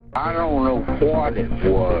I don't know what it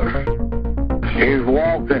was. He's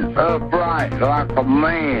walking upright like a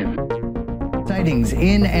man. Sightings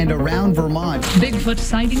in and around Vermont. Bigfoot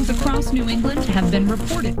sightings across New England have been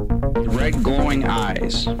reported. Red glowing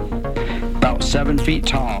eyes, about 7 feet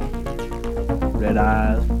tall. Red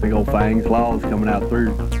eyes, big old fangs, claws coming out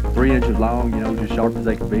through 3 inches long, just sharp as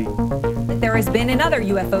they could be. There has been another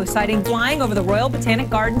UFO sighting flying over the Royal Botanic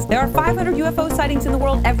Gardens. There are 500 UFO sightings in the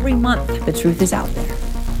world every month. The truth is out there.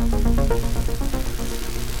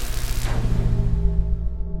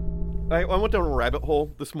 I went down a rabbit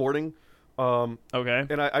hole this morning. Okay.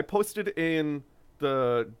 And I posted in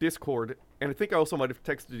the Discord, and I think I also might have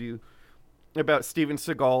texted you about Steven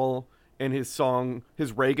Seagal and his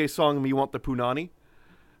reggae song, Me Want the Punani.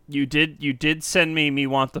 You did send me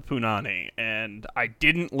Want the Punani, and I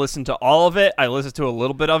didn't listen to all of it. I listened to a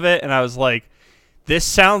little bit of it, and I was like, this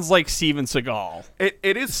sounds like Steven Seagal.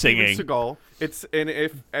 It is singing. Steven Seagal. And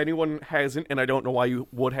if anyone hasn't, and I don't know why you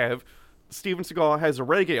would have, Steven Seagal has a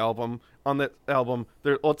reggae album. On that album,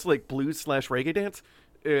 it's like blues / reggae dance.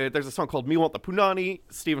 There's a song called Me Want the Punani.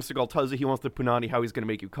 Steven Seagal tells you he wants the Punani, how he's going to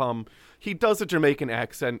make you come. He does a Jamaican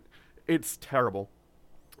accent. It's terrible.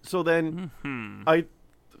 So then I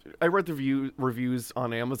read the reviews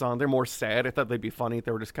on Amazon. They're more sad. I thought they'd be funny.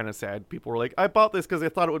 They were just kind of sad. People were like, I bought this because I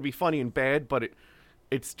thought it would be funny and bad, but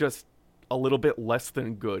it's just a little bit less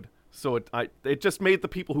than good. So it just made the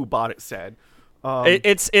people who bought it sad.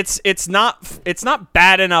 It's not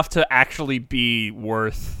bad enough to actually be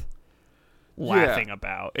worth laughing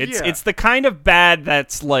about. It's the kind of bad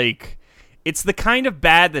that's like, it's the kind of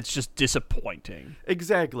bad that's just disappointing.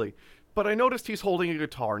 Exactly. But I noticed he's holding a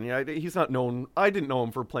guitar, and he's not known. I didn't know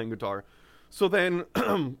him for playing guitar. So then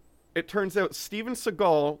it turns out Steven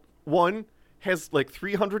Seagal, one, has like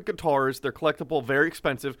 300 guitars. They're collectible, very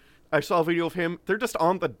expensive. I saw a video of him. They're just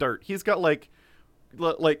on the dirt. He's got like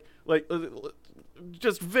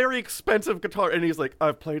just very expensive guitar, and he's like,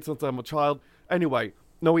 I've played since I'm a child. Anyway,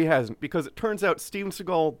 no, he hasn't, because it turns out Steven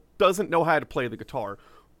Seagal doesn't know how to play the guitar,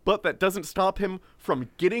 but that doesn't stop him from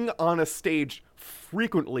getting on a stage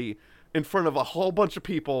frequently in front of a whole bunch of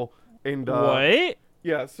people. And what?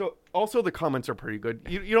 Yeah. So also the comments are pretty good.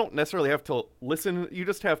 You don't necessarily have to listen. You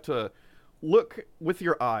just have to look with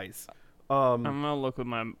your eyes. I'm gonna look with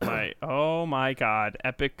my oh my god,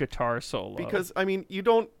 epic guitar solo. Because I mean, you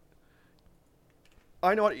don't.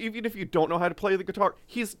 I know, even if you don't know how to play the guitar,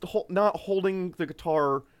 he's not holding the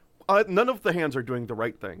guitar. None of the hands are doing the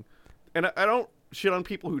right thing. And I don't shit on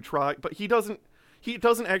people who try, but he doesn't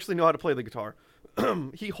actually know how to play the guitar.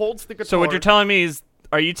 He holds the guitar. So what you're telling me is,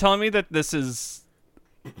 are you telling me that this is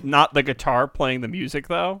not the guitar playing the music,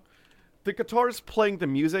 though? The guitar's playing the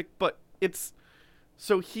music, but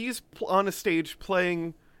so he's on a stage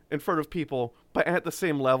playing in front of people, but at the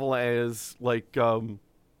same level as like a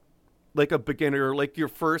beginner, like your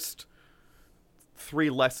first 3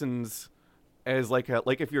 lessons as like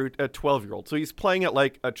if you're a 12-year-old. So he's playing at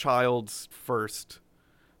like a child's first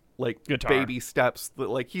like guitar. Baby steps.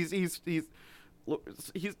 Like he's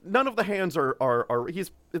none of the hands are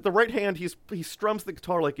he's the right hand, he strums the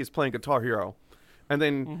guitar like he's playing Guitar Hero. And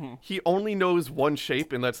then he only knows one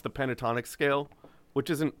shape, and that's the pentatonic scale, which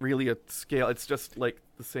isn't really a scale. It's just like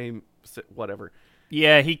the same whatever.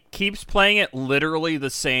 Yeah, he keeps playing it literally the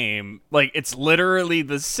same. Like, it's literally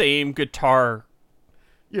the same guitar.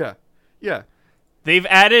 Yeah. Yeah. They've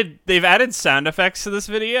added sound effects to this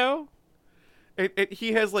video.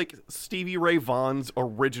 He has like Stevie Ray Vaughan's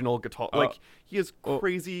original guitar. Like, he has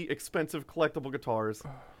crazy expensive collectible guitars.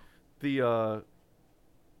 The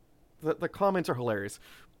comments are hilarious.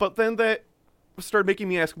 But then that started making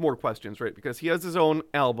me ask more questions, right? Because he has his own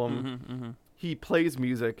album. He plays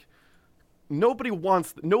music. Nobody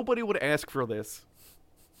would ask for this.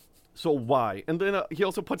 So why? And then he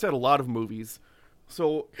also puts out a lot of movies.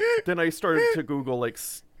 So then I started to Google like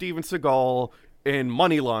Steven Seagal and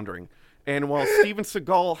money laundering. And while Steven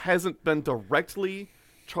Seagal hasn't been directly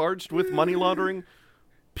charged with money laundering,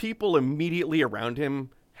 people immediately around him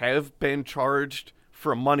have been charged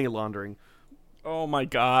for money laundering. Oh my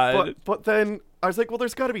god. But then I was like, well,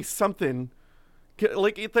 there's got to be something.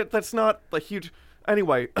 Like that's not a huge...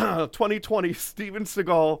 Anyway, 2020, Steven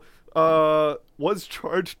Seagal was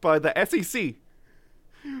charged by the SEC.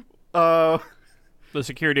 The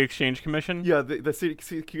Security Exchange Commission? Yeah, the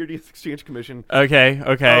Security Exchange Commission. Okay.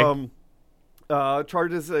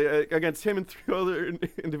 Charges against him and 3 other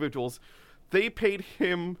individuals. They paid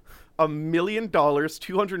him $1 million,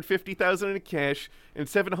 $250,000 in cash, and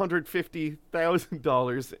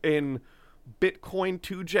 $750,000 in Bitcoin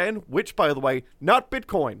 2Gen, which, by the way, not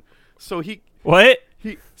Bitcoin. So What?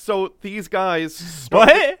 So these guys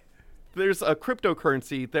What? there's a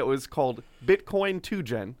cryptocurrency that was called Bitcoin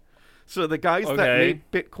 2Gen. So the guys that Okay. made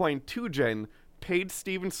Bitcoin 2Gen paid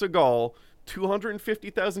Steven Seagal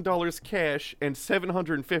 $250,000 cash and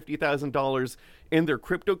 $750,000 in their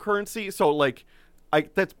cryptocurrency. So like,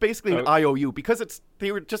 that's basically an IOU because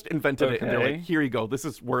they were just invented it and they're like, Okay. here you go, this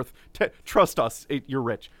is worth. Trust us, you're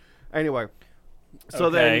rich. Anyway, so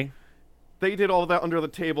then they did all that under the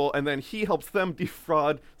table, and then he helps them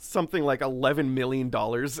defraud something like $11 million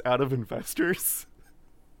out of investors.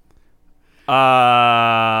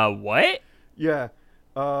 What? Yeah.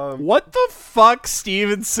 What the fuck,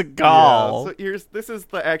 Steven Seagal? Yeah, so this is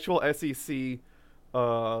the actual SEC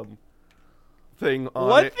thing on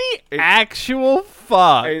What it. the actual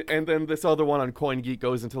fuck? And then this other one on CoinGeek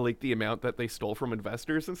goes into like the amount that they stole from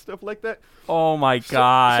investors and stuff like that. Oh my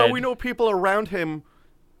god. So we know people around him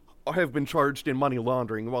have been charged in money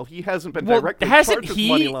laundering. Well, he hasn't been Well, directly hasn't charged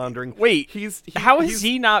he- with money laundering. Wait, how has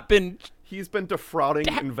he not been? He's been defrauding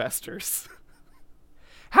investors.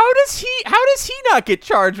 How does he not get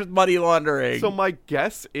charged with money laundering? So my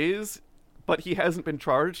guess is, but he hasn't been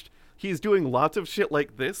charged. He's doing lots of shit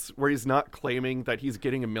like this where he's not claiming that he's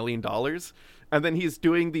getting $1 million, and then he's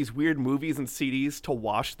doing these weird movies and CDs to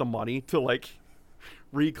wash the money to like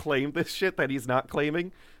reclaim this shit that he's not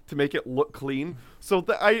claiming to make it look clean. So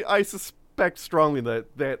I suspect strongly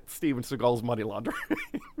that Steven Seagal's money laundering.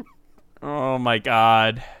 Oh my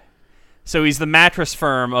god. So he's the mattress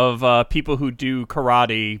firm of people who do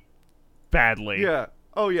karate badly. Yeah.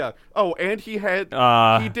 Oh yeah. Oh, and he did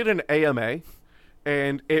an AMA,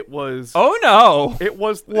 and it was. Oh no. It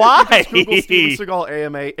was. Why? If you just Google Steven Seagal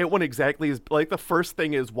AMA, it went exactly as like the first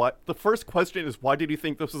thing is what the first question is why did you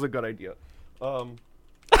think this was a good idea? Seagal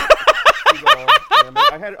AMA.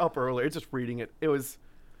 I had it up earlier. Just reading it. It was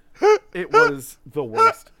the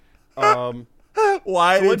worst. Why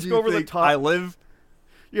so did let's you go over think the top. I live?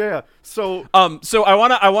 Yeah. So. So I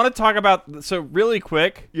wanna talk about really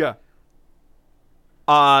quick. Yeah.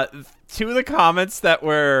 Two of the comments that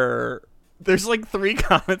were there's like 3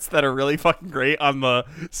 comments that are really fucking great on the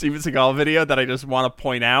Steven Seagal video that I just want to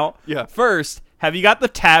point out. Yeah. First, have you got the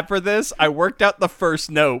tab for this? I worked out the first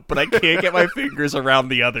note, but I can't get my fingers around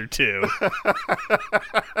the other 2.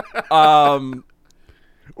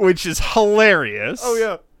 Which is hilarious.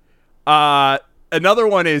 Oh yeah. Another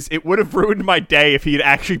one is, it would have ruined my day if he had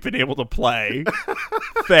actually been able to play.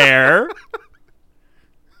 Fair.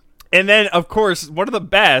 And then, of course, one of the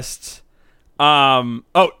best.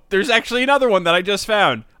 There's actually another one that I just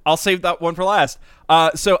found. I'll save that one for last.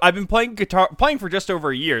 So I've been playing for just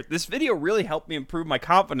over a year. This video really helped me improve my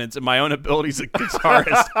confidence in my own abilities as a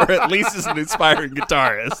guitarist, or at least as an inspiring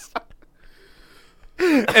guitarist.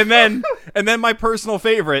 And then my personal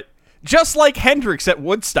favorite, just like Hendrix at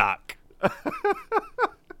Woodstock.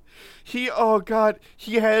 He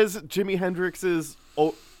has Jimi Hendrix's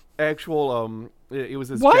actual it was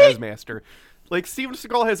his What? jazz master. Like Steven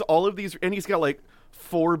Seagal has all of these, and he's got like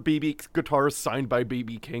 4 BB guitars signed by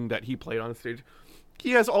BB King that he played on stage.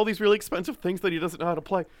 He has all these really expensive things that he doesn't know how to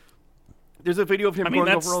play. There's a video of him going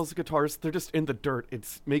over all his guitars. They're just in the dirt.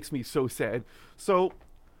 It makes me so sad. So,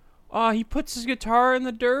 he puts his guitar in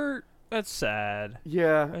the dirt. That's sad.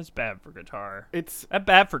 yeah, That's bad for guitar. it's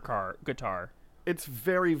Bad for guitar. it's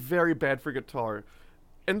very, very bad for guitar.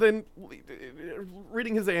 And then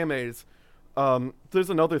reading his AMAs, there's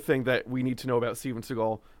another thing that we need to know about Steven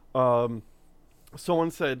Seagal.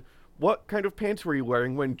 Someone said, what kind of pants were you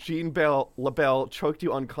wearing when Jean LaBelle choked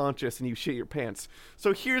you unconscious and you shit your pants?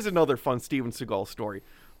 So here's another fun Steven Seagal story.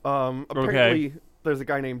 Apparently, there's a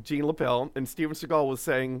guy named Jean LaBelle, and Steven Seagal was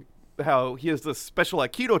saying how he has this special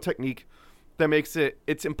Aikido technique that makes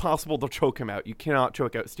it's impossible to choke him out. You cannot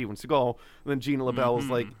choke out Steven Seagal. And then Jean LaBelle was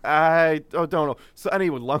like, I don't know. So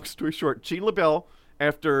anyway, long story short, Jean LaBelle,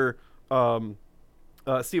 after Steven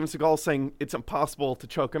Seagal saying it's impossible to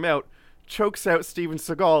choke him out, chokes out Steven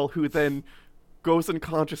Seagal, who then goes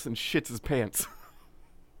unconscious and shits his pants.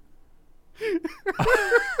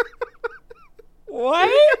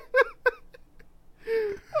 What?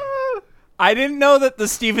 I didn't know that the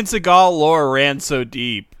Steven Seagal lore ran so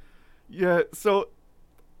deep. Yeah, so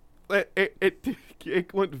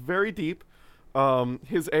it went very deep.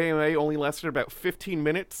 His AMA only lasted about 15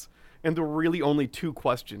 minutes, and there were really only 2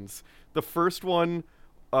 questions. The first one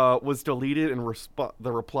was deleted, and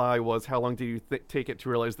the reply was, how long did you take it to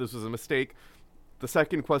realize this was a mistake? The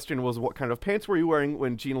second question was, what kind of pants were you wearing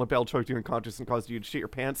when Jean LaBelle choked you unconscious and caused you to shit your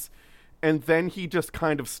pants? And then he just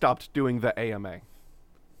kind of stopped doing the AMA.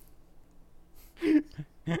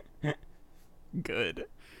 Good.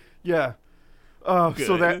 Yeah.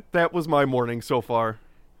 So that was my morning so far.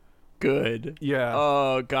 good. Yeah.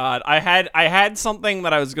 Oh god, I had something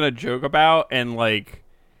that I was gonna joke about, and like,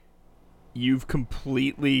 you've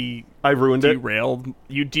completely I ruined it.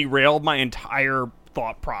 You derailed my entire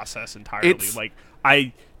thought process entirely. It's- Like,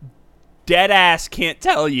 I dead ass can't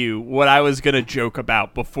tell you what I was gonna joke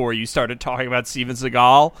about before you started talking about Steven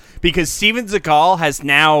Seagal, because Steven Seagal has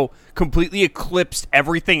now completely eclipsed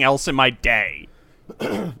everything else in my day.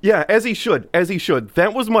 Yeah, as he should.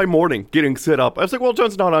 That was my morning getting set up. I was like, well,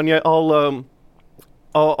 John's not on yet. I'll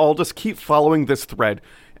just keep following this thread.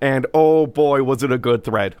 And oh boy, was it a good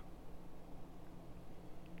thread.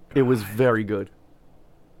 It was very good.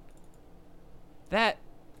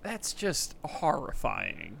 That's just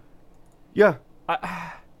horrifying. Yeah.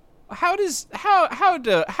 How do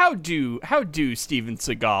Steven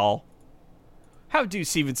Seagal? How do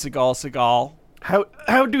Steven Seagal?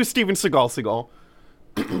 How do Steven Seagal?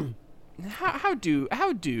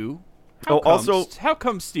 How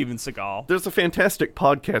comes Steven Seagal? There's a fantastic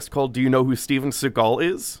podcast called Do You Know Who Steven Seagal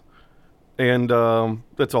Is? And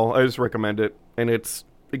that's all. I just recommend it. And it's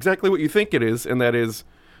exactly what you think it is, and that is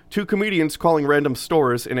two comedians calling random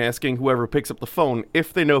stores and asking whoever picks up the phone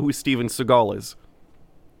if they know who Steven Seagal is.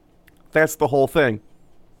 That's the whole thing.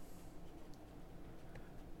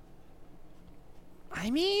 I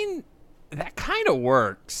mean, that kind of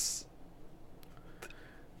works.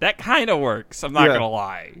 I'm not gonna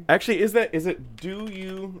lie. Actually, is it do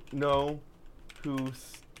you know who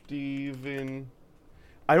Steven...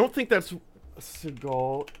 I don't think that's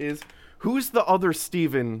Seagal is. Who's the other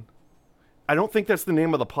Steven? I don't think that's the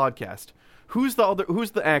name of the podcast. Who's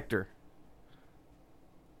the actor?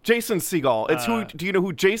 Jason Segel. It's who? Do you know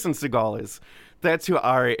who Jason Segel is? That's who.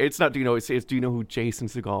 All right, it's not. Do you know? It's do you know who Jason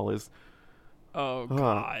Segel is? Oh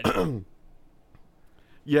God.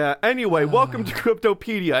 Yeah, anyway, welcome to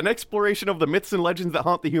Cryptopedia, an exploration of the myths and legends that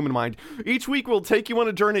haunt the human mind. Each week we'll take you on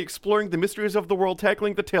a journey exploring the mysteries of the world,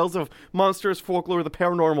 tackling the tales of monsters, folklore, the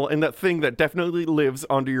paranormal, and that thing that definitely lives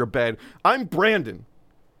under your bed. I'm Brandon.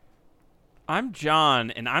 I'm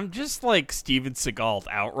John, and I'm just like Steven Seagal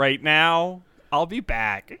out right now. I'll be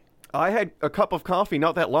back. I had a cup of coffee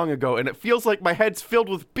not that long ago, and it feels like my head's filled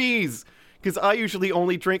with bees, because I usually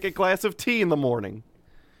only drink a glass of tea in the morning.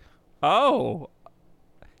 Oh.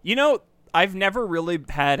 You know, I've never really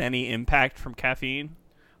had any impact from caffeine.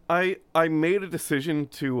 I made a decision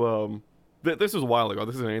to, this was a while ago,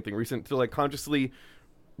 this isn't anything recent, to like consciously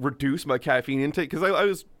reduce my caffeine intake, because I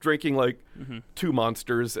was drinking like 2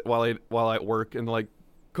 Monsters while at work, and like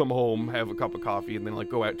come home, have a cup of coffee, and then like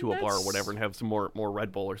go out to a bar or whatever and have some more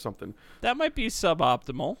Red Bull or something. That might be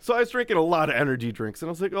suboptimal. So I was drinking a lot of energy drinks, and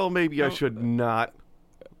I was like, oh, maybe I should not.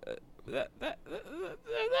 That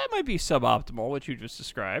might be suboptimal, what you just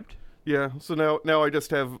described. Yeah, so now I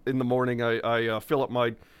just have, in the morning, I fill up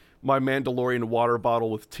my Mandalorian water bottle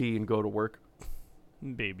with tea and go to work.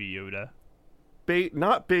 Baby Yoda.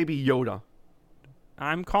 Not Baby Yoda.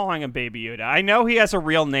 I'm calling him Baby Yoda. I know he has a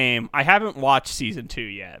real name. I haven't watched season 2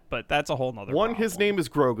 yet, but that's a whole nother problem. His name is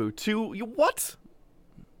Grogu. 2, what?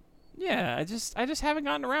 Yeah, I just haven't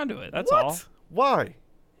gotten around to it. That's what? all. Why?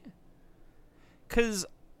 Because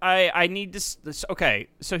I need this. Okay,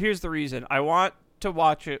 so here's the reason. I want to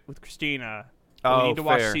watch it with Christina. We need to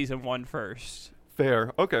watch season 1 first.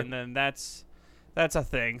 Fair. Okay. And then that's a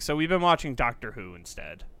thing. So we've been watching Doctor Who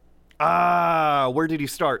instead. Where did you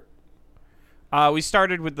start? We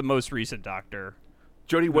started with the most recent Doctor.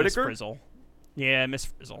 Jodie Whittaker? Miss Frizzle. Yeah, Miss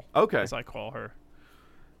Frizzle. Okay. As I call her.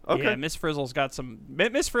 Okay. Yeah, Miss Frizzle's got some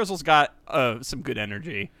good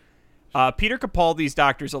energy. Peter Capaldi's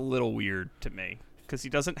Doctor's a little weird to me, because he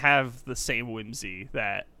doesn't have the same whimsy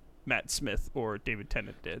that Matt Smith or David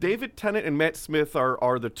Tennant did. David Tennant and Matt Smith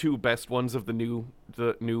are the two best ones of the new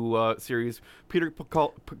series. Peter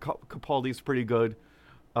Capaldi's pretty good.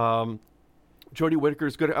 Jodie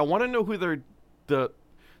Whittaker's good. I want to know who they're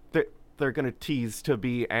gonna tease to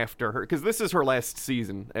be after her, because this is her last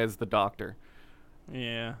season as the Doctor.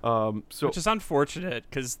 Yeah. So which is unfortunate,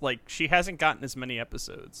 because like she hasn't gotten as many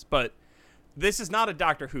episodes, but. This is not a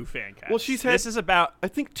Doctor Who fan cast. Well, this is about, I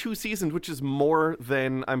think, 2 seasons, which is more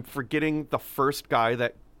than, I'm forgetting, the first guy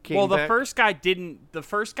that came back. Well, the first guy didn't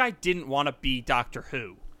want to be Doctor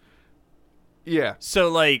Who. Yeah. So,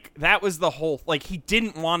 like, that was the whole, like, he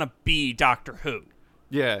didn't want to be Doctor Who.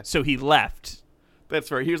 Yeah. So he left.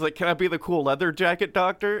 That's right. He was like, can I be the cool leather jacket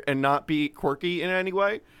doctor and not be quirky in any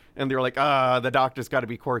way? And they were like, the Doctor's got to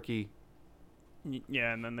be quirky.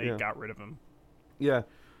 Yeah, and then they got rid of him. Yeah.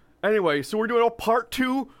 Anyway, so we're doing part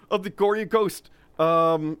 2 of the Gory Ghost.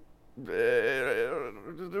 We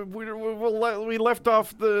left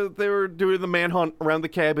off they were doing the manhunt around the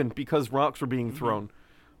cabin because rocks were being thrown.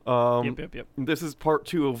 Yep. This is part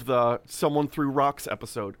 2 of the Someone Threw Rocks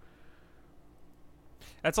episode.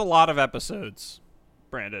 That's a lot of episodes,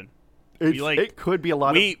 Brandon. It could be a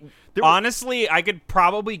lot of... Honestly, I could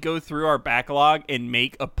probably go through our backlog and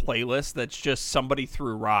make a playlist that's just somebody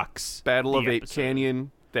threw rocks. Battle of Ape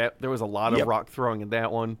Canyon. There was a lot of rock throwing in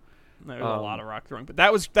that one. There was a lot of rock throwing, but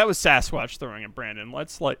that was Sasquatch throwing it, Brandon.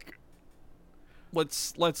 Let's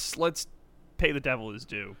pay the devil his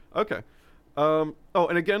due. Okay. And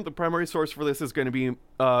again, the primary source for this is going to be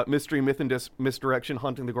Mystery, Myth, and Misdirection,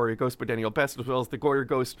 Hunting the Goyer Ghost by Daniel Best, as well as the Goyer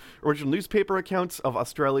Ghost original newspaper accounts of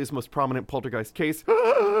Australia's most prominent poltergeist case.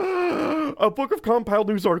 A book of compiled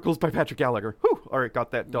news articles by Patrick Gallagher. Whew, all right,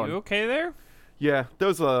 got that done. You okay there? Yeah, that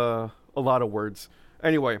was a lot of words.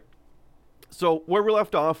 Anyway, so where we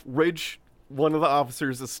left off, Ridge, one of the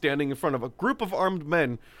officers, is standing in front of a group of armed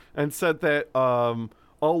men and said that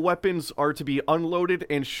all weapons are to be unloaded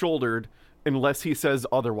and shouldered unless he says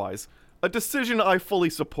otherwise. A decision I fully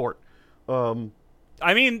support.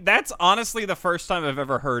 I mean, that's honestly the first time I've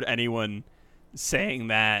ever heard anyone saying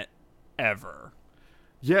that ever.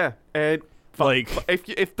 Yeah, and like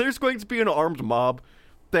if there's going to be an armed mob,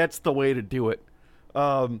 that's the way to do it.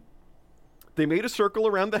 They made a circle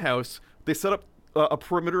around the house. They set up a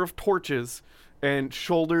perimeter of torches and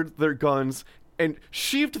shouldered their guns and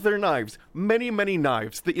sheathed their knives. Many, many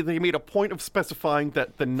knives. They made a point of specifying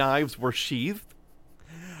that the knives were sheathed.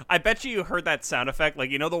 I bet you heard that sound effect, like,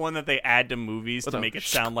 you know, the one that they add to movies to make it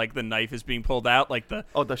sound like the knife is being pulled out, like the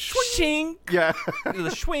swing. Shink. Yeah. The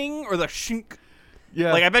swing or the shink.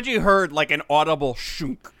 Yeah. Like, I bet you heard like an audible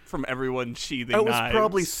shunk from everyone sheathing knives. It was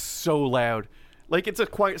probably so loud. Like, it's a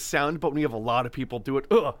quiet sound, but when you have a lot of people do it,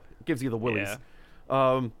 it gives you the willies.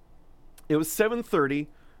 Yeah. It was 7:30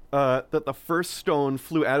 that the first stone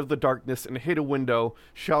flew out of the darkness and hit a window,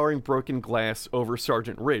 showering broken glass over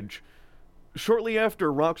Sergeant Ridge. Shortly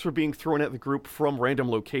after, rocks were being thrown at the group from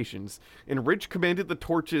random locations, and Ridge commanded the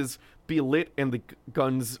torches be lit and the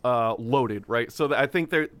guns loaded, right? So I think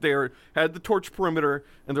they had the torch perimeter,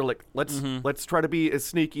 and they're like, let's try to be as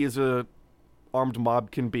sneaky as a armed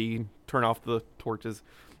mob can be, turn off the torches.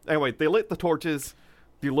 Anyway, they lit the torches,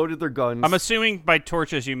 they loaded their guns. I'm assuming by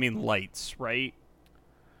torches you mean lights, right?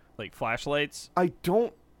 Like flashlights?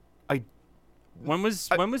 When was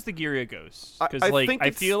the Giria Ghost? Because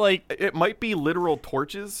I feel like it might be literal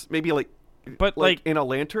torches, maybe like in a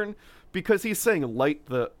lantern, because he's saying light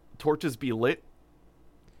the torches be lit.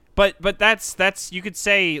 But that's you could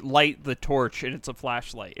say light the torch and it's a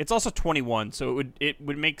flashlight. It's also 21, so it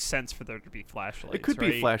would make sense for there to be flashlights. It could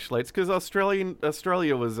be flashlights because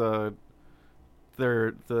Australia was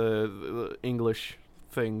the English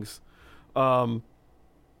things.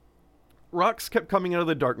 Rocks kept coming out of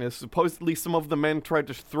the darkness. Supposedly, some of the men tried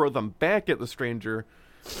to throw them back at the stranger,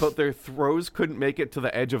 but their throws couldn't make it to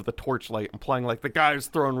the edge of the torchlight, implying like the guy's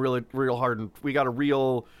throwing really real hard, and we got a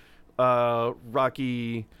real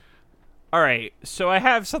rocky. All right, so I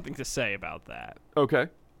have something to say about that. Okay.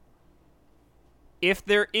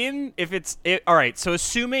 All right, so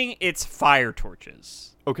assuming it's fire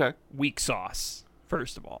torches. Okay. Weak sauce,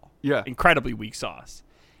 first of all. Yeah. Incredibly weak sauce.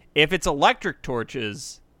 If it's electric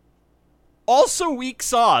torches, also weak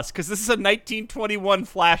sauce, because this is a 1921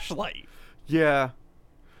 flashlight. Yeah.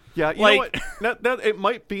 Yeah, you know what? Now, it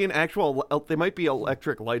might be an actual... They might be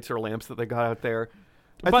electric lights or lamps that they got out there.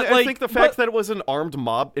 I think the fact that it was an armed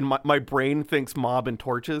mob, in my brain thinks mob and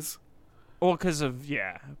torches. Well, because of...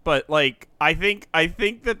 Yeah. But, like, I think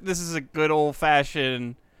that this is a good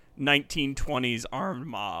old-fashioned 1920s armed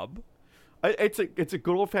mob. It's a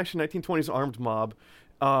good old-fashioned 1920s armed mob.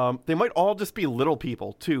 They might all just be little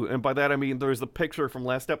people, too. And by that, I mean, there's a picture from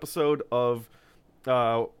last episode of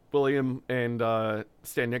William and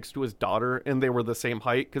stand next to his daughter, and they were the same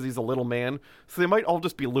height because he's a little man. So they might all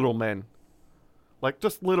just be little men. Like,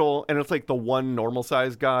 just little, and it's like the one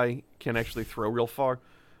normal-sized guy can actually throw real far.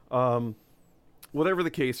 Whatever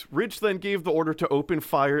the case, Ridge then gave the order to open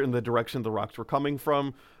fire in the direction the rocks were coming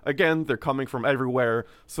from. Again, they're coming from everywhere,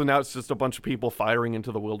 so now it's just a bunch of people firing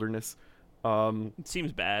into the wilderness. It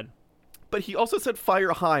seems bad. But he also said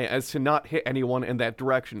fire high as to not hit anyone in that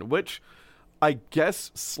direction, which I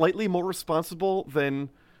guess slightly more responsible than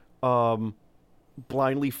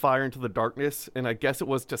blindly fire into the darkness, and I guess it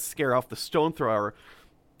was to scare off the stone thrower.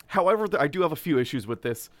 However, I do have a few issues with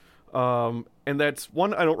this, and that's,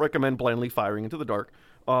 one, I don't recommend blindly firing into the dark.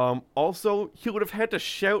 Also, he would have had to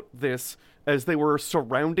shout this as they were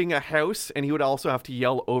surrounding a house, and he would also have to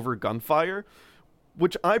yell over gunfire,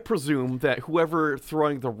 which I presume that whoever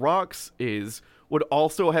throwing the rocks would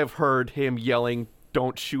also have heard him yelling,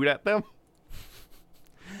 "Don't shoot at them."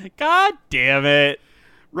 God damn it.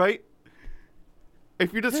 Right?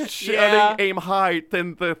 If you're just shouting aim high,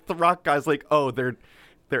 then the rock guy's like, oh, they're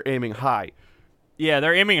aiming high. Yeah,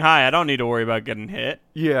 they're aiming high. I don't need to worry about getting hit.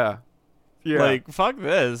 Yeah. Like, fuck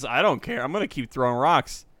this. I don't care. I'm going to keep throwing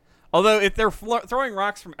rocks. Although, if they're throwing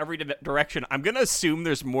rocks from every direction, I'm going to assume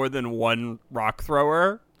there's more than one rock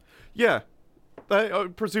thrower. Yeah.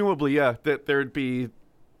 Presumably, yeah. That there'd be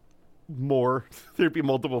more. There'd be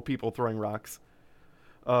multiple people throwing rocks.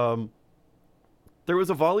 There was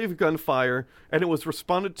a volley of gunfire, and it was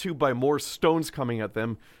responded to by more stones coming at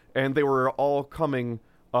them, and they were all coming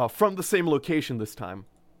from the same location this time.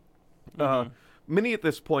 Minnie, at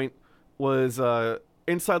this point, was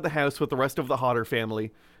inside the house with the rest of the Hodder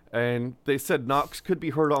family, and they said knocks could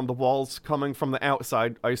be heard on the walls coming from the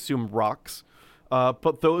outside, I assume rocks.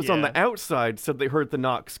 But those on the outside said they heard the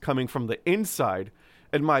knocks coming from the inside,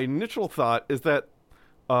 and my initial thought is that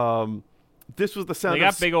this was the sound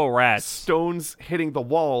of big old rats. Stones hitting the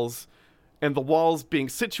walls, and the walls being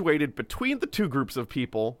situated between the two groups of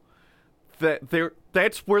people.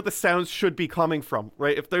 That's where the sounds should be coming from,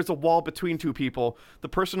 right? If there's a wall between two people, the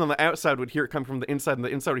person on the outside would hear it come from the inside, and the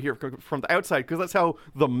inside would hear it come from the outside, because that's how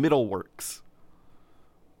the middle works.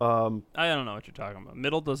 I don't know what you're talking about.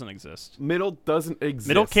 Middle doesn't exist. Middle doesn't exist.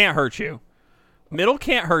 Middle can't hurt you. Middle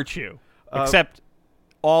can't hurt you, except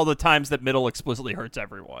all the times that middle explicitly hurts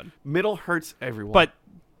everyone. Middle hurts everyone. But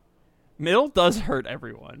middle does hurt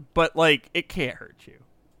everyone. But, like, it can't hurt you.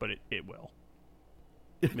 But it will.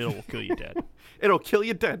 Middle will kill you dead. It'll kill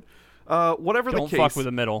you dead. Whatever the case. Don't fuck with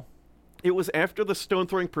the middle. It was after the stone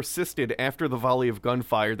throwing persisted after the volley of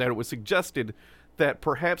gunfire that it was suggested that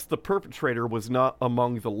perhaps the perpetrator was not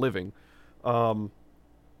among the living. An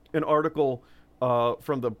article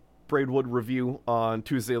from the Braidwood Review on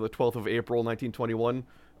Tuesday, the 12th of April, 1921,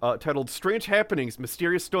 titled "Strange Happenings,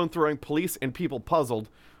 Mysterious Stone Throwing, Police and People Puzzled."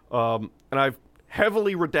 And I've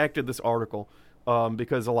heavily redacted this article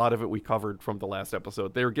because a lot of it we covered from the last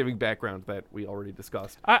episode. They were giving background that we already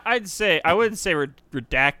discussed. I wouldn't say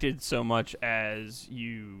redacted so much as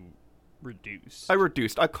you reduced. I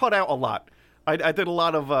reduced. I cut out a lot. I did a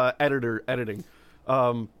lot of editing.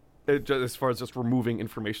 As far as just removing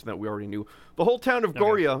information that we already knew. The whole town of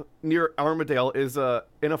Goria near Armadale is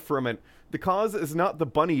in a ferment. The cause is not the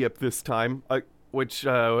bunny yip this time, which,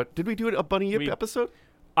 did we do a bunny yip episode?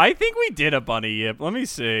 I think we did a bunny yip. Let me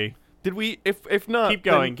see. Did we? If not, keep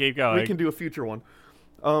going. We can do a future one.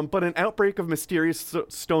 But an outbreak of mysterious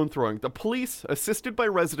stone throwing. The police, assisted by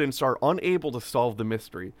residents, are unable to solve the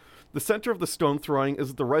mystery. The center of the stone throwing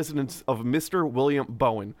is the residence of Mr. William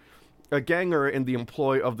Bowen, a ganger in the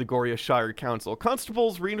employ of the Goria Shire Council.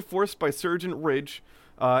 Constables, reinforced by Sergeant Ridge,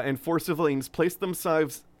 and 4 civilians placed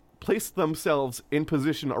themselves in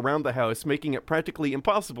position around the house, making it practically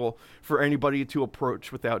impossible for anybody to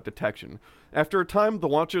approach without detection. After a time, the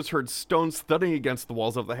watchers heard stones thudding against the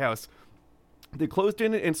walls of the house. They closed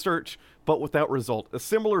in search, but without result. A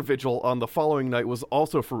similar vigil on the following night was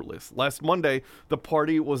also fruitless. Last Monday, the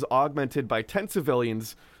party was augmented by 10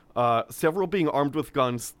 civilians, several being armed with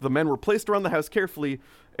guns. The men were placed around the house carefully,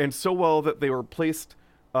 and so well that they were placed.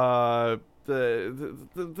 It's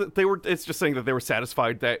just saying that they were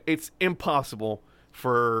satisfied that it's impossible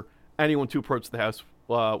for anyone to approach the house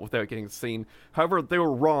without getting seen. However, they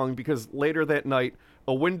were wrong, because later that night,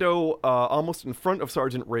 a window almost in front of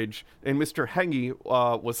Sergeant Ridge and Mr. Hengy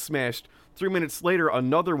was smashed. 3 minutes later,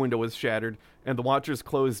 another window was shattered, and the watchers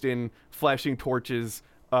closed in, flashing torches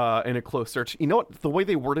in a close search. You know what? The way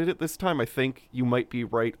they worded it this time, I think you might be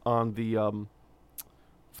right on the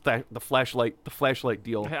flashlight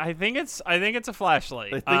deal. I think it's a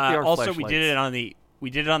flashlight. I think they are also, flashlights. we did it on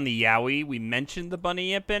the Yowie. We mentioned the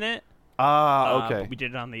bunny yip in it. Okay. But we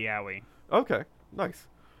did it on the Yowie. Okay, nice.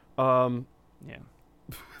 Yeah.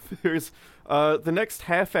 There's the next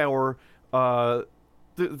half hour.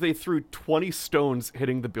 They threw 20 stones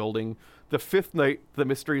hitting the building. The 5th night, the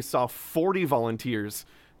mystery saw 40 volunteers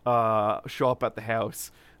show up at the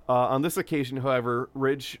house. On this occasion, however,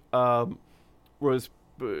 Ridge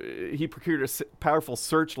he procured a powerful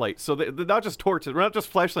searchlight. So they're not just torches, they're not just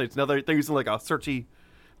flashlights. Now they're using like a searchy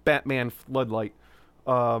Batman floodlight.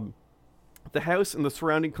 The house and the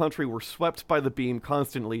surrounding country were swept by the beam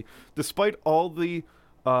constantly. Despite all the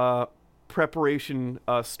preparation,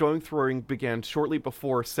 stone throwing began shortly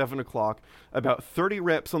before 7 o'clock. About 30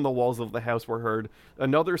 raps on the walls of the house were heard.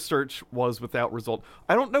 Another search was without result.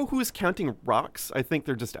 I don't know who's counting rocks. I think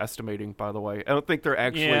they're just estimating, by the way. I don't think they're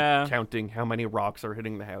actually counting how many rocks are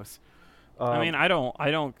hitting the house.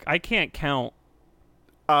 I can't count.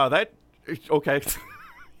 Okay.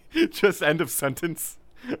 Just end of sentence.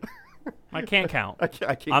 I can't count. I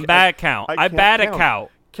can't. I'm bad at count. I'm bad at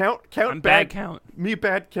count. Count. I'm bad count. Me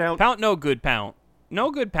bad count. Count no good count. No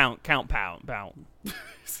good pound.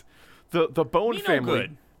 The Bone Me no family,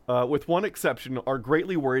 good. with one exception, are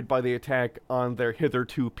greatly worried by the attack on their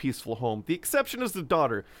hitherto peaceful home. The exception is the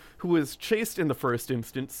daughter, who was chased in the first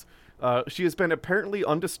instance. She has been apparently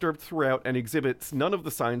undisturbed throughout and exhibits none of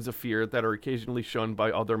the signs of fear that are occasionally shown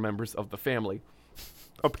by other members of the family.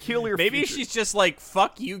 A peculiar Maybe feature- she's just like,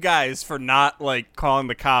 fuck you guys for not like calling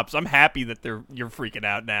the cops. I'm happy that you're freaking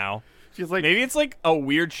out now. She's like, Maybe it's like a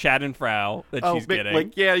weird Schadenfreude that she's getting.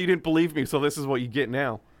 like, yeah, you didn't believe me, so this is what you get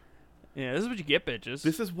now. Yeah, this is what you get, bitches.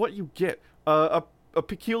 This is what you get. A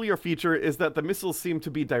peculiar feature is that the missiles seem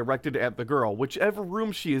to be directed at the girl. Whichever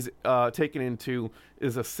room she is taken into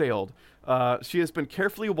is assailed. She has been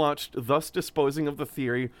carefully watched, thus disposing of the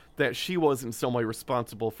theory that she was in some way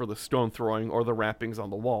responsible for the stone throwing or the wrappings on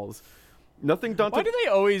the walls. Nothing daunted. Why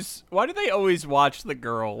do they always watch the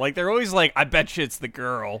girl? Like they're always like, I bet you it's the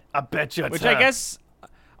girl. I bet you it's Which her.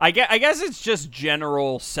 I guess it's just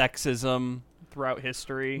general sexism throughout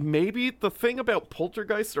history. Maybe the thing about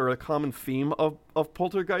Poltergeist, or a common theme of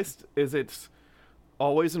Poltergeist, is it's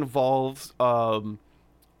always involves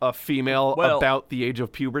a female Well, about the age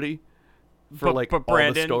of puberty for but all the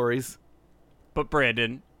Brandon- stories. But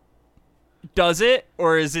Brandon, does it,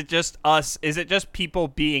 or is it just us? Is it just people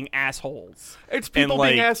being assholes? It's people and,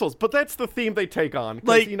 being like- assholes, but that's the theme they take on. 'Cause,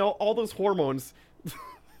 Like- you know, all those hormones.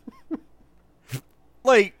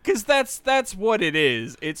 Like, because that's what it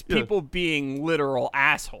is. It's Yeah. people being literal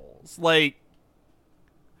assholes. Like,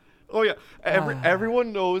 Oh yeah,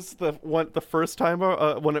 everyone knows the first time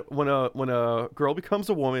when a girl becomes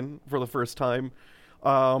a woman for the first time,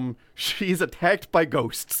 she's attacked by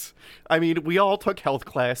ghosts. I mean, we all took health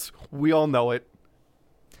class. We all know it.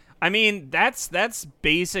 I mean, that's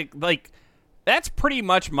basic. Like, that's pretty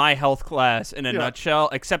much my health class in a Yeah. nutshell.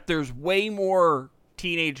 Except there's way more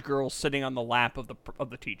teenage girls sitting on the lap of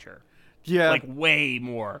the teacher. Yeah, Like way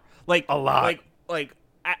more. Like A lot. Like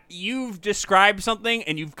you've described something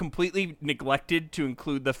and you've completely neglected to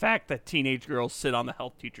include the fact that teenage girls sit on the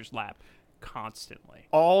health teacher's lap constantly.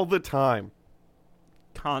 all the time.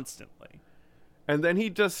 Constantly. And then he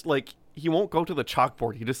just he won't go to the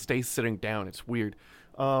chalkboard. He just stays sitting down. It's weird.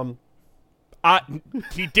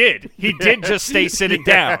 He did. He did just stay sitting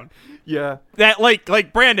down. Yeah. That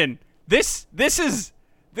like Brandon, this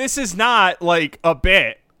is not like a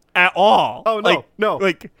bit at all. Oh, no, Like, no.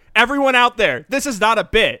 Like everyone out there, this is not a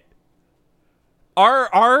bit.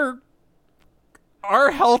 Our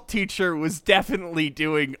health teacher was definitely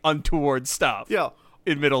doing untoward stuff. Yeah.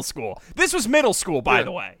 In middle school. This was middle school, by Yeah.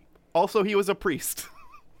 the way. Also, he was a priest.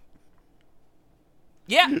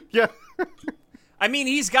 Yeah. Yeah. I mean,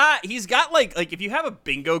 he's got like if you have a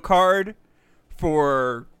bingo card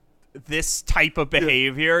for this type of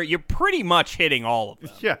behavior, you're pretty much hitting all of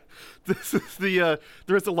them. Yeah. This is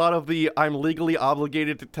there's a lot of the I'm legally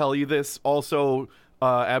obligated to tell you this, also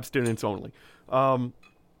abstinence only.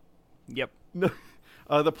 Yep.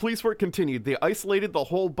 The police work continued. They isolated the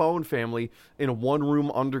whole Bone family in a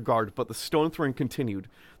one-room under guard, but the stone throwing continued.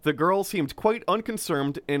 The girl seemed quite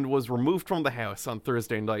unconcerned and was removed from the house on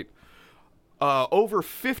Thursday night. Over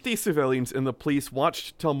 50 civilians and the police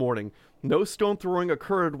watched till morning. No stone throwing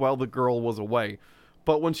occurred while the girl was away.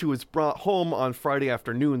 But when she was brought home on Friday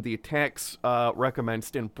afternoon, the attacks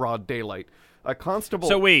recommenced in broad daylight. A constable...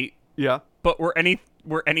 So wait, Yeah? but were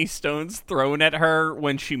any stones thrown at her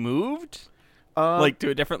when she moved? Like to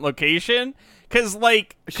a different location? Because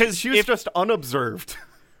She was just unobserved.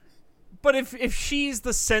 But if she's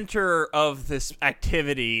the center of this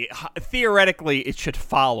activity, theoretically it should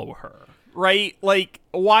follow her, right? Like,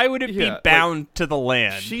 why would it be Yeah, bound to the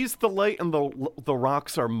land? She's the light and the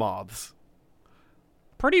rocks are moths.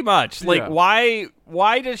 Pretty much. Like, Yeah.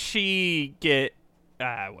 why does she get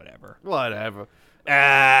whatever? Whatever.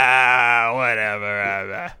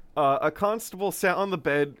 Whatever. A constable sat on the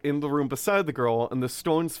bed in the room beside the girl, and the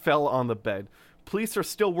stones fell on the bed. Police are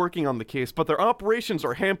still working on the case, but their operations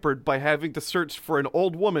are hampered by having to search for an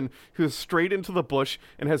old woman who has strayed into the bush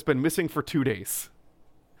and has been missing for 2 days.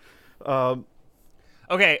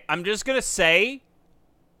 Okay, I'm just gonna say,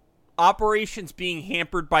 operations being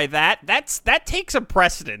hampered by that takes a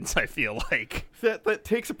precedence. I feel like That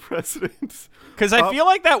takes a precedence. because I feel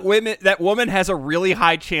like that woman has a really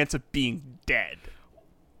high chance of being dead.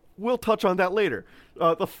 We'll touch on that later.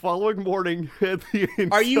 The following morning, the entire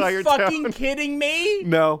Are you fucking town... kidding me?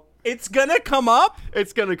 No, It's gonna come up?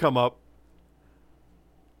 it's gonna come up.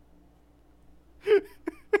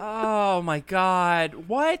 Oh my god.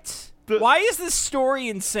 What? The- Why is this story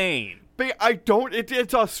insane? I don't...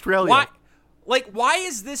 It's Australia. Why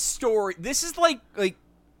is this story... This is like the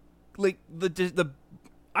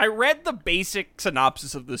I read the basic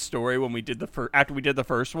synopsis of this story when we did after we did the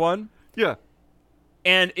first one. Yeah.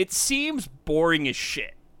 And it seems boring as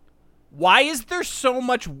shit. Why is there so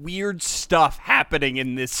much weird stuff happening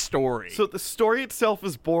in this story? So the story itself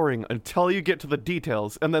is boring until you get to the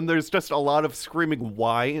details, and then there's just a lot of screaming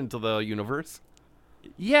why into the universe.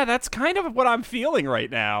 Yeah, that's kind of what I'm feeling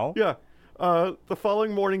right now. Yeah. The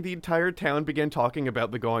following morning, the entire town began talking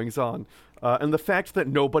about the goings-on, and the fact that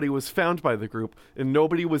nobody was found by the group, and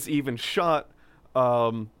nobody was even shot,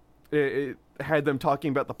 it had them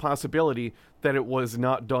talking about the possibility that it was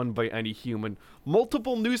not done by any human.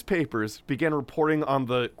 Multiple newspapers began reporting on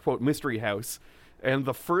the, quote, mystery house, and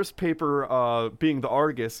the first paper being the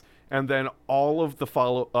Argus, and then all of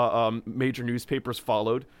the major newspapers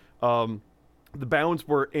followed. The bounds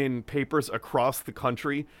were in papers across the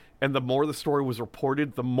country, and the more the story was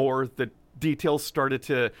reported, the more the details started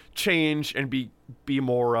to change and be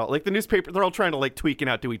more, like the newspaper, they're all trying to, like, tweak it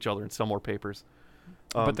out to each other and sell more papers.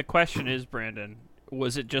 But the question is, Brandon,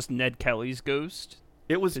 was it just Ned Kelly's ghost?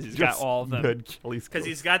 It was He's just got all of them. Ned Kelly's Because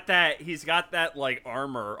ghost. he's got that like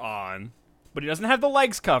armor on, but he doesn't have the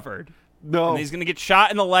legs covered. No. And he's gonna get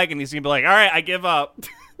shot in the leg, and he's gonna be like, "All right, I give up."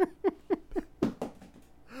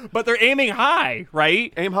 But they're aiming high,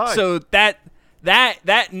 right? Aim high. So that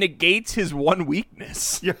negates his one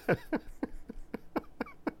weakness. Yeah.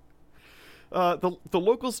 The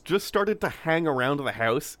locals just started to hang around the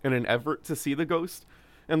house in an effort to see the ghost,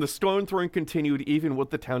 and the stone throwing continued even with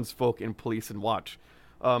the townsfolk and police and watch.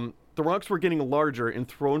 The rocks were getting larger and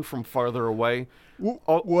thrown from farther away.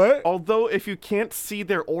 What? Although if you can't see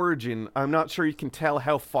their origin, I'm not sure you can tell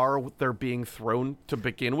how far they're being thrown to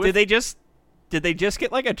begin with. Did they just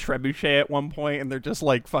get like a trebuchet at one point, and they're just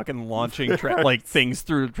like fucking launching like things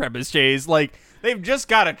through trebuchets? Like they've just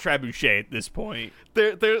got a trebuchet at this point.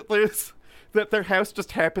 There's that their house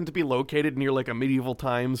just happened to be located near like a medieval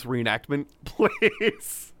times reenactment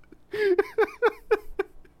place.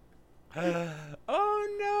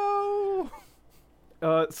 Oh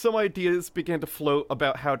no! Some ideas began to float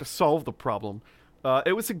about how to solve the problem.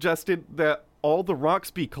 It was suggested that all the rocks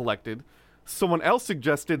be collected. Someone else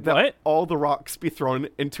suggested that all the rocks be thrown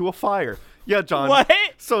into a fire. Yeah, John. What?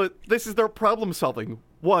 So this is their problem solving.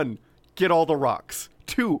 1, get all the rocks.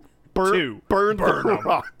 2, burn the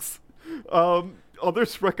rocks.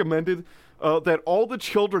 Others recommended that all the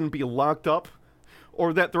children be locked up,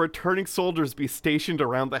 or that the returning soldiers be stationed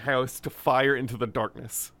around the house to fire into the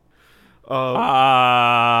darkness.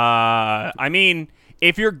 I mean,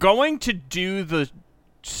 if you're going to do the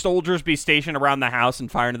soldiers be stationed around the house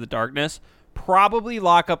and fire into the darkness, probably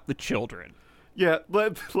lock up the children. Yeah,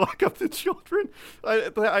 lock up the children.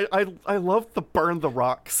 I love the burn the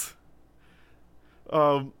rocks.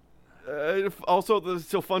 Also,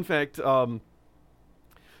 so fun fact, the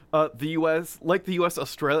U.S., like the U.S.,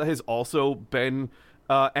 Australia has also been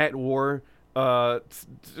at war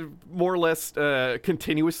more or less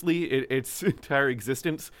continuously its entire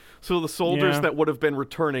existence. So the soldiers that would have been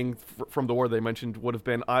returning from the war they mentioned would have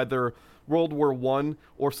been either World War I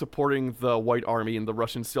or supporting the White Army in the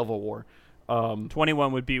Russian Civil War.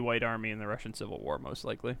 21 would be White Army in the Russian Civil War, most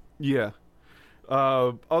likely. Yeah.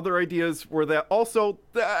 Other ideas were that also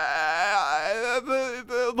the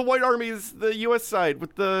White Army is the U.S. side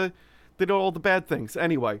with they do all the bad things.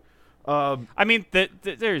 Anyway, I mean,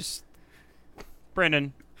 there's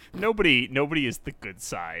Brandon. Nobody is the good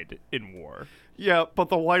side in war. Yeah, but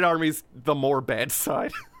the White Army's the more bad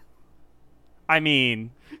side. I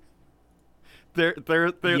mean, they're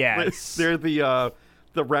yes. they're the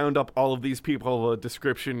round up all of these people,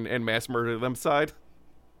 description and mass murder them side.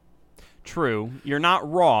 True, you're not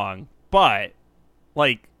wrong, but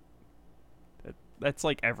like that's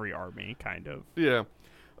like every army, kind of. Yeah.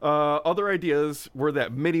 Other ideas were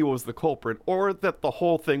that Minnie was the culprit, or that the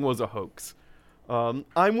whole thing was a hoax.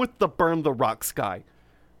 I'm with the burn the rocks guy.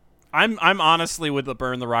 I'm honestly with the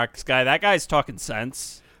burn the rocks guy. That guy's talking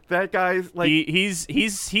sense. That guy's like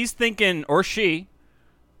he's thinking, or she,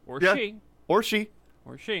 or they.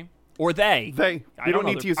 We don't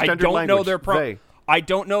need to use gender I don't language. know their I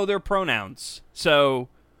don't know their pronouns. So,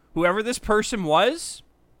 whoever this person was,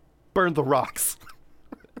 burn the rocks.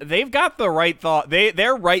 They've got the right thought.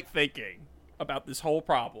 They're right thinking about this whole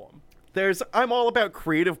problem. I'm all about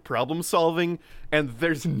creative problem solving, and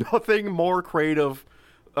there's nothing more creative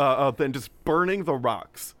than just burning the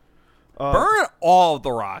rocks. Burn all of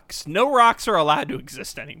the rocks. No rocks are allowed to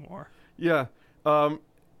exist anymore. Yeah.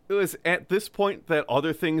 It was at this point that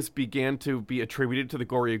other things began to be attributed to the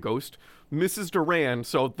Goria ghost. Mrs. Duran,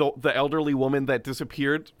 so the elderly woman that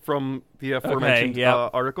disappeared from the aforementioned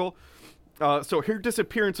article, So her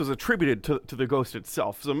disappearance was attributed to the ghost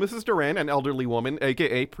itself. So Mrs. Duran, an elderly woman,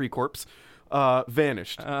 a.k.a. pre-corpse,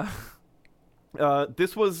 vanished.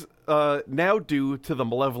 This was now due to the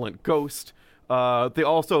malevolent ghost. They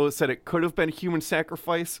also said it could have been human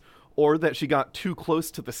sacrifice, or that she got too close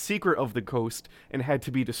to the secret of the ghost and had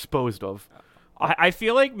to be disposed of. I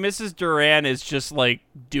feel like Mrs. Duran is just, like,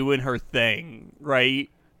 doing her thing, right?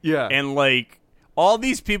 Yeah. And, like, all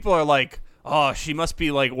these people are like, oh, she must be,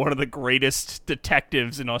 like, one of the greatest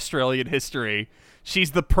detectives in Australian history.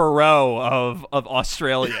 She's the Perot of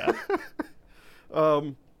Australia.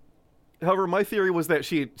 However, my theory was that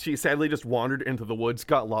she sadly just wandered into the woods,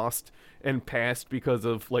 got lost, and passed because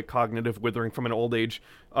of, like, cognitive withering from an old age.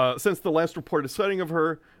 Since the last reported sighting of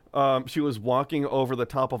her, she was walking over the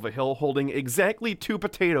top of a hill holding exactly 2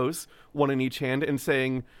 potatoes, one in each hand, and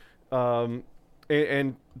saying,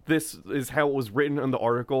 and this is how it was written in the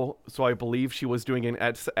article, so I believe she was doing an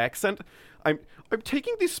accent. I'm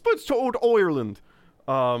taking these spuds to Old Ireland.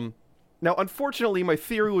 Now, unfortunately, my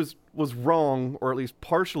theory was wrong, or at least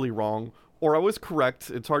partially wrong, or I was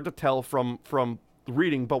correct. It's hard to tell from the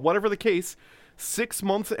reading, but whatever the case, 6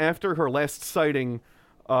 months after her last sighting,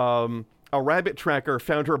 a rabbit tracker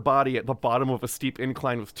found her body at the bottom of a steep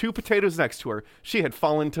incline with 2 potatoes next to her. She had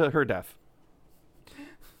fallen to her death.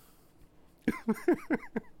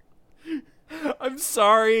 I'm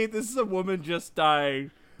sorry, this is a woman just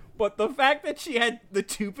dying. But the fact that she had the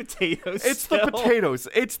 2 potatoes It's the potatoes.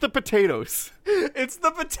 It's the potatoes. It's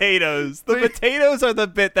the potatoes. The potatoes are the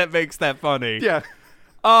bit that makes that funny. Yeah.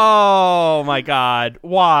 Oh, my God.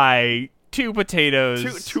 Why? 2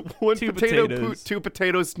 potatoes. One Two potato, potatoes. 2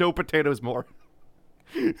 potatoes, no potatoes more.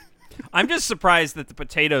 I'm just surprised that the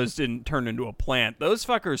potatoes didn't turn into a plant. Those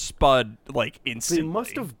fuckers spud, like, instantly. They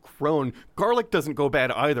must have grown. Garlic doesn't go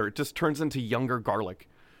bad either. It just turns into younger garlic.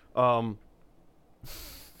 Other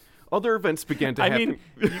events began to happen. I mean,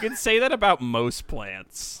 you can say that about most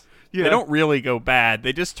plants. Yeah. They don't really go bad.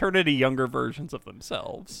 They just turn into younger versions of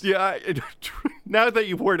themselves. Yeah, now that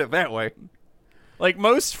you word it that way. Like,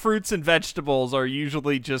 most fruits and vegetables are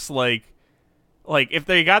usually just, like if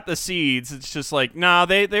they got the seeds, it's just like, nah,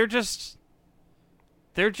 they're just,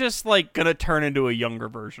 like, gonna turn into a younger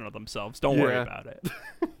version of themselves. Don't worry about it.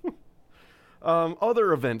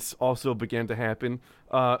 Other events also began to happen.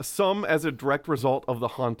 Some as a direct result of the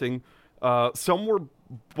haunting. Some were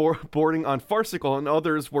boarding on farcical, and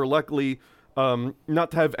others were luckily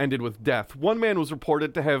not to have ended with death. One man was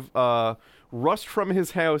reported to have rushed from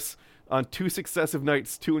his house on 2 successive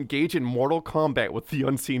nights to engage in mortal combat with the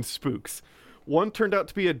unseen spooks. One turned out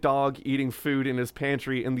to be a dog eating food in his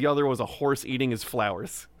pantry, and the other was a horse eating his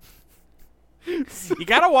flowers. You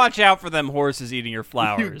gotta watch out for them horses eating your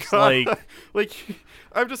flowers. I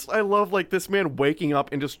love, like, this man waking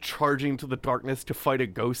up and just charging to the darkness to fight a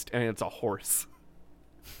ghost, and it's a horse.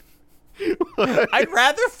 I'd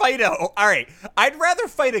rather fight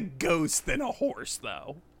a ghost than a horse,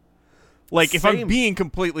 though. Like, if I'm being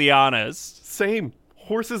completely honest. Same.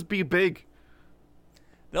 Horses be big.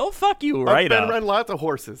 They'll fuck you right up. I've been around lots of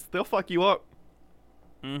horses. They'll fuck you up.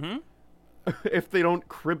 Mm-hmm. If they don't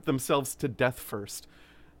crib themselves to death first.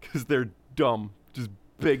 Because they're dumb. Just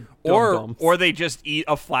big dumb-dumbs. Or they just eat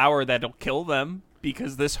a flower that'll kill them.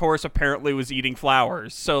 Because this horse apparently was eating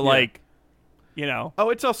flowers. So, like, you know.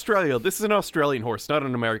 Oh, it's Australia. This is an Australian horse, not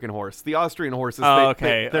an American horse. The Austrian horses,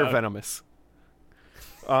 they're venomous.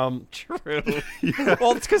 True. Yeah.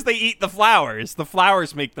 Well, it's because they eat the flowers. The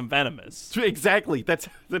flowers make them venomous. Exactly. That's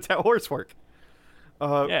how horses work.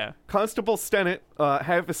 Yeah. Constable Stennett,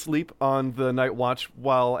 half asleep on the night watch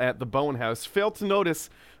while at the Bowen house, failed to notice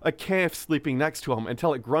a calf sleeping next to him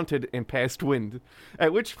until it grunted and passed wind,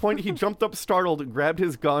 at which point he jumped up startled, grabbed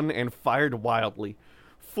his gun, and fired wildly.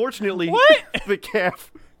 Fortunately, the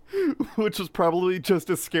calf, which was probably just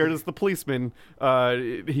as scared as the policeman,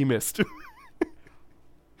 he missed.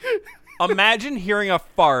 Imagine hearing a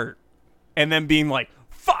fart and then being like,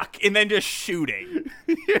 fuck, and then just shooting.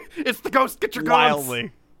 It's the ghost, get your guns!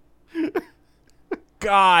 Wildly.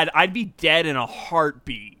 God, I'd be dead in a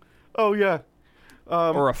heartbeat. Oh, yeah.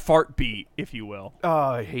 Or a fart beat, if you will. Oh,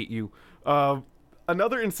 I hate you.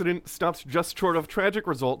 Another incident stopped just short of tragic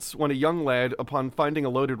results when a young lad, upon finding a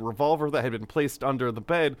loaded revolver that had been placed under the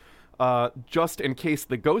bed, just in case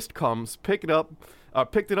the ghost comes, picked it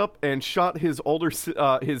up and shot his older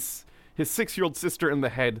his 6-year-old sister in the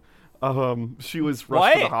head. She was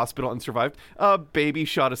rushed to the hospital and survived. Baby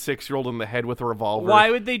shot a 6-year-old in the head with a revolver. Why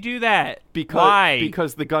would they do that? Why?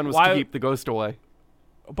 Because the gun was to keep the ghost away.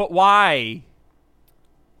 But why?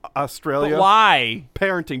 Australia. But why?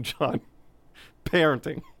 Parenting, John.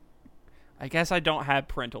 Parenting. I guess I don't have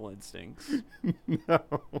parental instincts. No.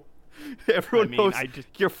 Everyone knows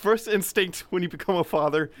your first instinct when you become a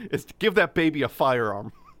father is to give that baby a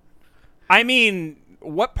firearm. I mean,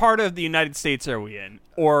 what part of the United States are we in,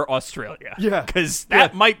 or Australia? Yeah, because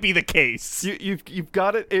that might be the case. You've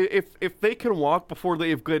got it. If they can walk before they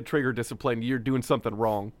have good trigger discipline, you're doing something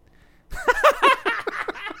wrong.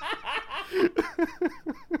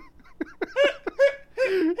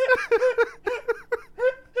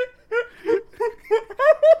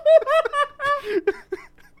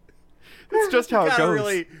 It's just how it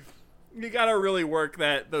goes. You gotta really work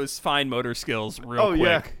those fine motor skills real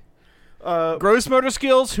quick. Yeah. Gross motor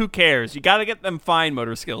skills, who cares? You gotta get them fine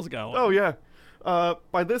motor skills going. Oh, yeah.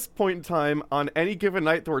 By this point in time, on any given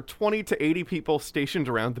night, there were 20 to 80 people stationed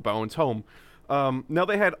around the Bowens home. Now,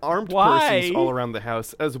 they had armed persons all around the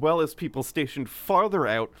house, as well as people stationed farther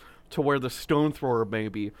out to where the stone thrower may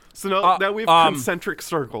be. So now we have concentric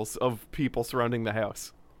circles of people surrounding the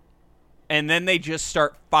house. And then they just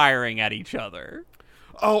start firing at each other.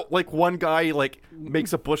 Oh, like one guy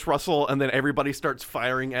makes a bush rustle, and then everybody starts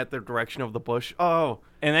firing at the direction of the bush. Oh,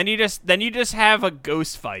 and then you just have a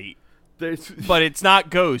ghost fight. But it's not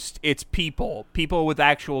ghost; it's people with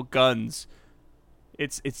actual guns.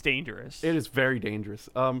 It's dangerous. It is very dangerous.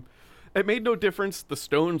 It made no difference. The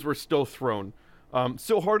stones were still thrown.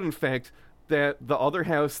 So hard, in fact, that the other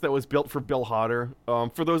house that was built for Bill Hodder.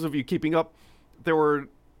 For those of you keeping up, there's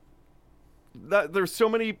so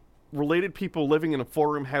many related people living in a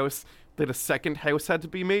 4-room house that a second house had to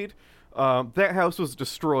be made. That house was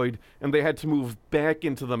destroyed, and they had to move back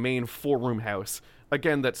into the main 4-room house.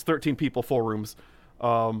 Again, that's 13 people, 4 rooms.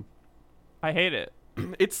 I hate it.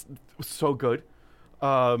 It's so good.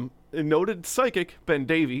 A noted psychic, Ben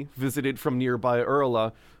Davey, visited from nearby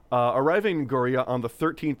Urla, arriving in Goria on the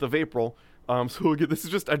 13th of April. So again, this is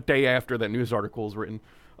just a day after that news article was written.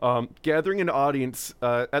 Gathering an audience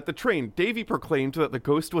at the train, Davey proclaimed that the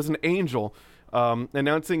ghost was an angel,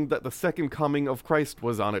 announcing that the second coming of Christ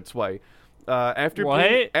was on its way.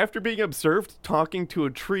 After being observed talking to a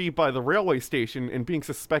tree by the railway station and being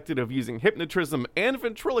suspected of using hypnotism and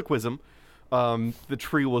ventriloquism, the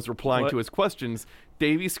tree was replying to his questions.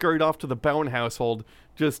 Davey scurried off to the Bowen household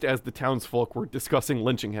just as the townsfolk were discussing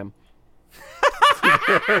lynching him.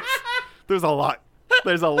 There's a lot.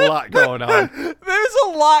 There's a lot going on. There's a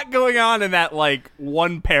lot going on in that,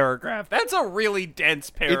 one paragraph. That's a really dense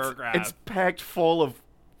paragraph. It's packed full of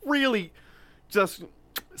really just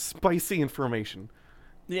spicy information.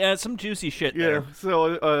 Yeah, some juicy shit there. Yeah,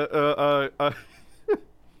 so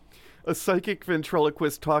a psychic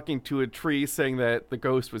ventriloquist talking to a tree saying that the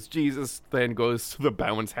ghost was Jesus then goes to the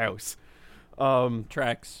Bowen's house.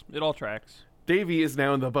 Tracks. It all tracks. Davey is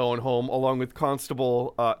now in the Bowen home along with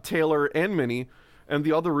Constable Taylor and Minnie, and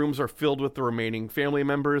the other rooms are filled with the remaining family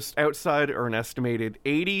members. Outside are an estimated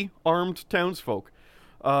 80 armed townsfolk.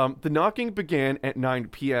 The knocking began at 9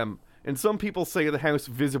 p.m., and some people say the house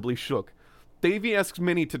visibly shook. Davey asks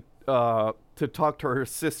Minnie to talk to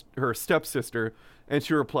her stepsister, and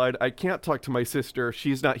she replied, "I can't talk to my sister.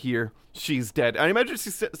 She's not here. She's dead." I imagine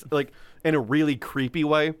she says, in a really creepy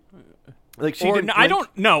way. I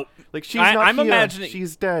don't know. She's not here. Imagining,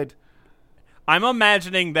 she's dead. I'm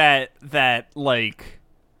imagining that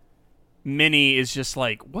Minnie is just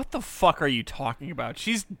like, what the fuck are you talking about?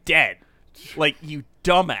 She's dead. You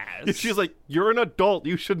dumbass. She's like, you're an adult.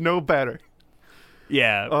 You should know better.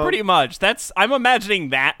 Yeah, pretty much. I'm imagining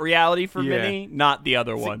that reality for Minnie, not the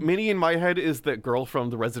other one. Minnie in my head is that girl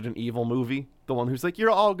from the Resident Evil movie. The one who's like, you're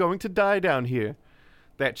all going to die down here.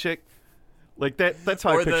 That chick. That's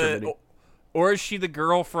how I picture Minnie. Or is she the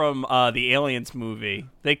girl from the Aliens movie?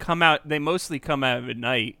 They mostly come out at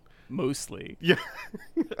night. Mostly. Yeah.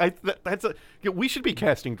 We should be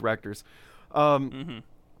casting directors.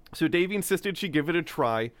 So Davey insisted she give it a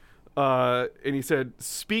try. And he said,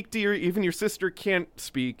 "Speak, dear. Even your sister can't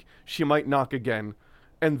speak. She might knock again."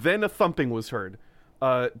 And then a thumping was heard.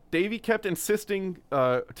 Davey kept insisting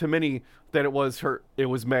to Minnie that it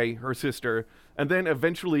was May, her sister. And then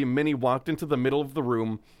eventually Minnie walked into the middle of the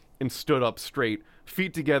room and stood up straight,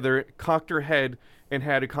 feet together, cocked her head, and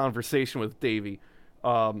had a conversation with Davey.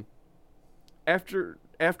 After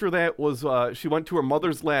that was she went to her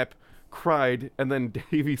mother's lap, cried, and then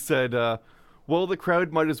Davey said, "Well, the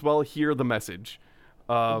crowd might as well hear the message."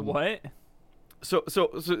 What? So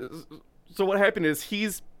what happened is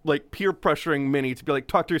he's peer pressuring Minnie to be like,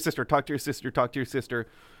 talk to your sister, talk to your sister, talk to your sister.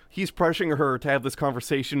 He's pressuring her to have this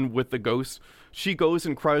conversation with the ghost. She goes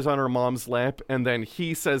and cries on her mom's lap, and then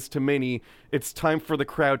he says to Minnie, "It's time for the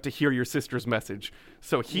crowd to hear your sister's message."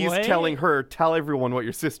 So he's telling her, "Tell everyone what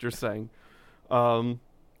your sister's saying." To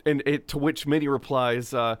which Minnie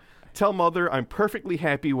replies, "Tell mother I'm perfectly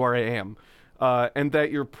happy where I am." and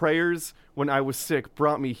that your prayers when I was sick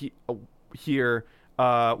brought me here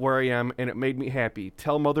where I am, and it made me happy.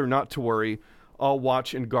 Tell Mother not to worry. I'll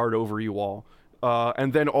watch and guard over you all.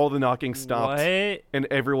 And then all the knocking stopped, What? and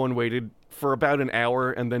everyone waited for about an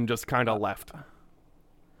hour, and then just kind of left.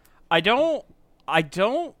 I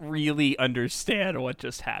don't really understand what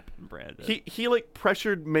just happened, Brandon. He like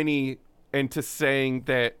pressured Minnie into saying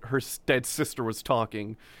that her dead sister was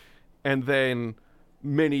talking, and then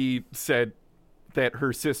Minnie said that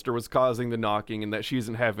her sister was causing the knocking and that she's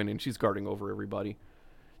in heaven and she's guarding over everybody.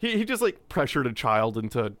 He just like pressured a child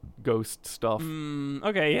into ghost stuff.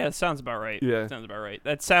 Okay, yeah, sounds about right. Yeah. Sounds about right.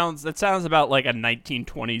 That sounds about like a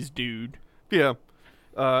 1920s dude. Yeah.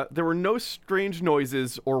 There were no strange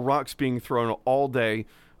noises or rocks being thrown all day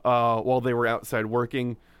while they were outside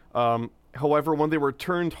working. However, when they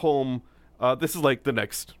returned home, this is like the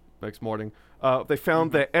next morning, they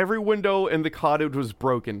found that every window in the cottage was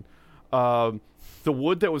broken. The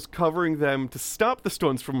wood that was covering them to stop the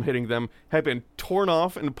stones from hitting them had been torn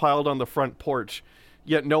off and piled on the front porch,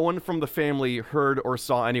 yet no one from the family heard or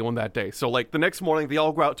saw anyone that day. So, like, the next morning, they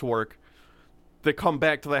all go out to work. They come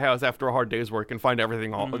back to the house after a hard day's work and find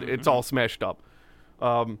everything it's all smashed up.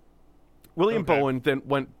 William Bowen then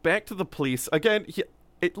went back to the police. Again,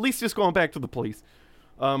 at least he's going back to the police,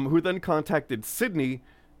 who then contacted Sydney,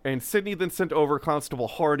 and Sydney then sent over Constable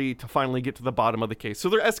Hardy to finally get to the bottom of the case. So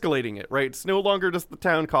they're escalating it, right? It's no longer just the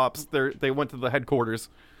town cops. They went to the headquarters,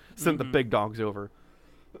 sent the big dogs over.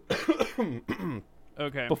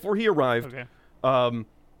 Okay. Before he arrived,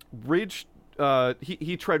 Ridge,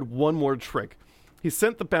 he tried one more trick. He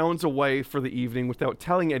sent the Bowens away for the evening without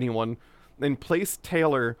telling anyone, and placed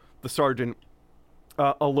Taylor, the sergeant,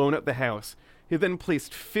 alone at the house. He then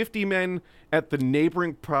placed 50 men at the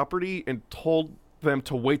neighboring property and told them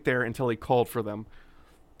to wait there until he called for them.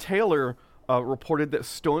 Taylor reported that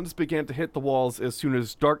stones began to hit the walls as soon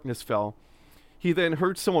as darkness fell. He then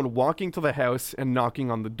heard someone walking to the house and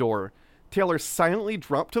knocking on the door. Taylor silently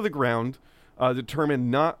dropped to the ground,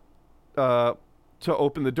 determined not to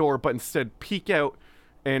open the door, but instead peek out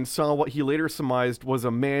and saw what he later surmised was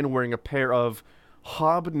a man wearing a pair of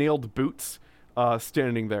hobnailed boots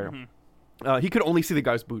standing there. He could only see the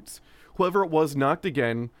guy's boots. Whoever it was knocked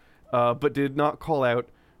again, but did not call out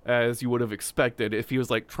as you would have expected if he was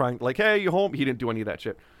like trying, like, hey, you home? He didn't do any of that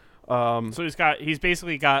shit. So he's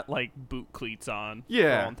basically got like boot cleats on,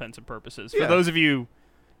 for all intents and purposes. Yeah. For those of you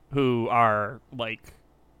who are like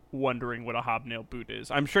wondering what a hobnail boot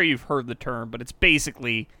is, I'm sure you've heard the term, but it's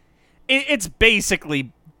basically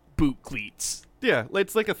boot cleats. Yeah,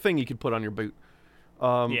 it's like a thing you could put on your boot.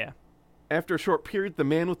 Yeah. After a short period, the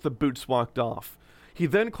man with the boots walked off. He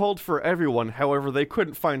then called for everyone, however, they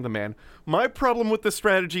couldn't find the man. My problem with this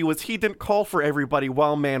strategy was he didn't call for everybody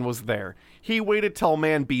while man was there. He waited till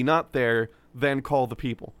man be not there, then call the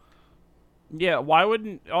people. Yeah, why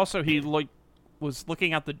wouldn't... Also, he was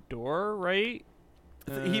looking out the door, right?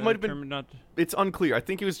 He might have been... It's unclear. I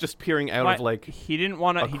think he was just peering out of, like, He didn't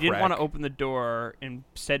want a to open the door and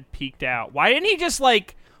instead peeked out. Why didn't he just,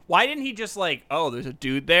 like, oh, there's a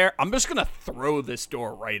dude there? I'm just going to throw this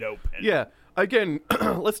door right open. Yeah. Again,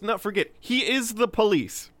 let's not forget, he is the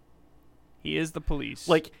police. He is the police.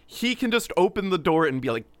 Like, he can just open the door and be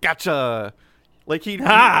like, gotcha. Like,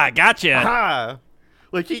 gotcha. Ha!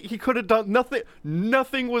 Like, he could have done nothing.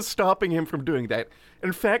 Nothing was stopping him from doing that.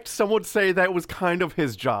 In fact, some would say that was kind of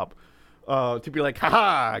his job. To be like,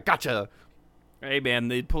 ha, gotcha. Hey, man,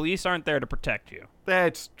 the police aren't there to protect you.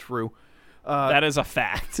 That's true. That is a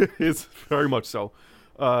fact. It's very much so.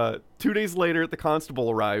 2 days later, the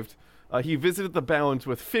constable arrived. He visited the Bowens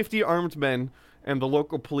with 50 armed men, and the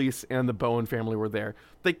local police and the Bowen family were there.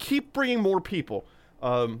 They keep bringing more people.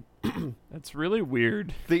 That's really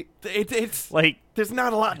weird. It's like, there's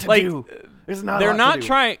not a lot to do. There's not. They're not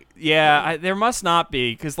trying. Yeah, there must not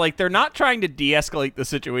be, because like they're not trying to de-escalate the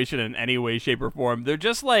situation in any way, shape, or form. They're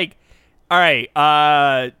just like, all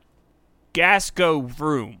right, gas go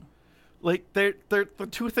vroom. Like they're the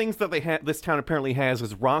two things that this town apparently has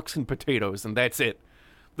is rocks and potatoes, and that's it.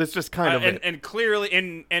 That's just kind of it. And clearly,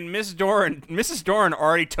 and Mrs. Doran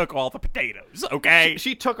already took all the potatoes. Okay,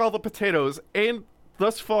 she took all the potatoes, and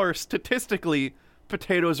thus far, statistically,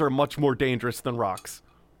 potatoes are much more dangerous than rocks.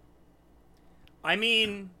 I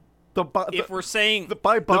mean, if we're saying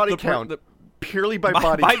by body count, purely by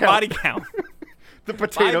body count, body count, the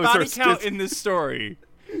potatoes by body count in this story.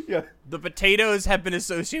 Yeah, the potatoes have been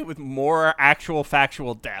associated with more actual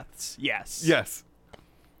factual deaths. Yes. Yes.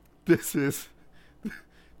 This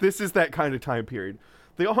is that kind of time period.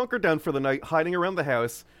 They all hunkered down for the night, hiding around the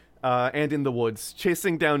house and in the woods,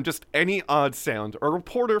 chasing down just any odd sound. A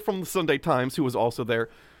reporter from the Sunday Times, who was also there,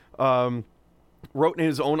 wrote in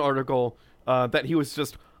his own article that he was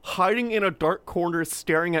just hiding in a dark corner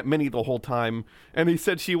staring at Minnie the whole time, and he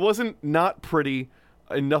said she wasn't not pretty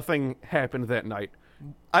and nothing happened that night.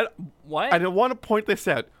 What? I don't want to point this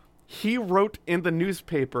out. He wrote in the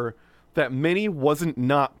newspaper that Minnie wasn't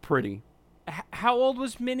not pretty. How old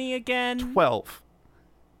was Minnie again? 12.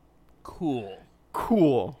 Cool.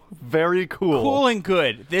 Very cool. Cool and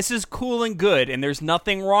good. This is cool and good, and there's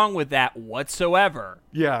nothing wrong with that whatsoever.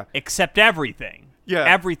 Yeah. Except everything. Yeah.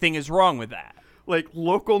 Everything is wrong with that. Like,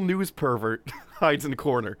 local news pervert hides in the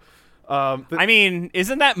corner. I mean,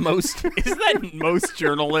 isn't that most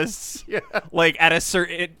journalists? Yeah. Like, at a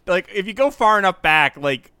certain, like, if you go far enough back,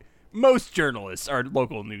 like, most journalists are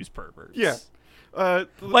local news perverts. Yeah.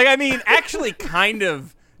 Like, I mean, actually, kind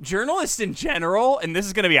of, journalists in general, and this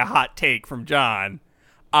is going to be a hot take from John,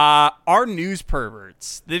 are news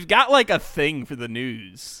perverts. They've got, like, a thing for the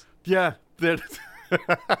news. Yeah. They're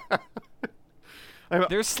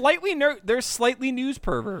slightly news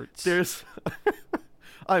perverts.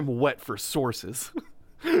 I'm wet for sources.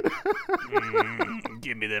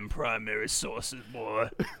 Give me them primary sources, boy.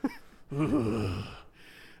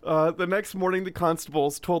 The next morning, the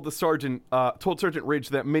constables told Sergeant Ridge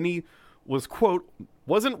that Minnie was, quote,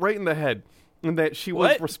 wasn't right in the head, and that she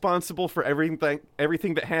was responsible for everything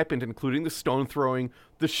that happened, including the stone throwing,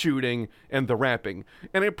 the shooting, and the rapping.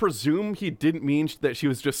 And I presume he didn't mean that she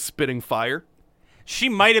was just spitting fire. She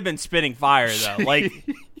might have been spitting fire, though. Like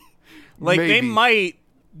Maybe.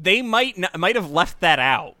 they might have left that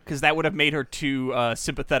out, because that would have made her too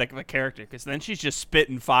sympathetic of a character, because then she's just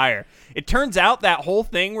spitting fire. It turns out that whole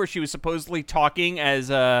thing where she was supposedly talking as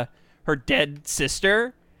her dead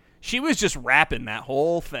sister, she was just rapping that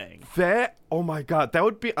whole thing. Oh my god,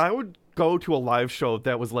 I would go to a live show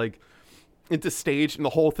that was like into stage, and the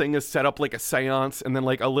whole thing is set up like a seance, and then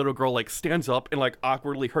like a little girl like stands up and like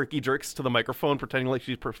awkwardly herky jerks to the microphone, pretending like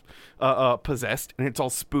she's possessed, and it's all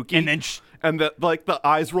spooky. And then and the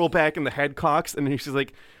eyes roll back and the head cocks, and then she's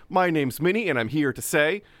like, "My name's Minnie, and I'm here to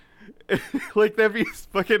say," like that'd be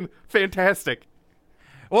fucking fantastic.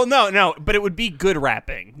 Well, no, but it would be good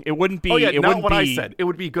rapping. It wouldn't be. Oh yeah, it not wouldn't what be, I said. It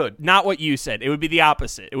would be good. Not what you said. It would be the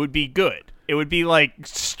opposite. It would be good. It would be like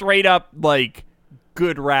straight up like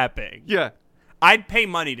good rapping. Yeah. I'd pay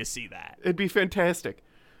money to see that. It'd be fantastic.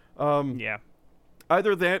 Yeah.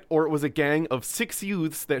 Either that, or it was a gang of 6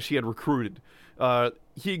 youths that she had recruited.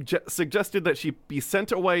 He suggested that she be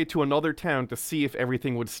sent away to another town to see if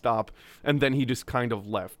everything would stop, and then he just kind of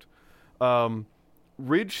left.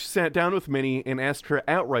 Ridge sat down with Minnie and asked her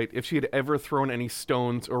outright if she had ever thrown any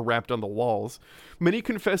stones or rapped on the walls. Minnie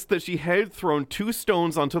confessed that she had thrown 2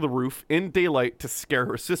 stones onto the roof in daylight to scare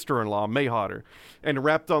her sister-in-law, May Hodder, and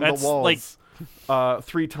rapped on the walls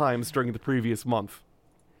 3 times during the previous month.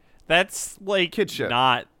 That's like kid shit.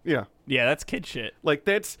 Yeah, that's kid shit. Like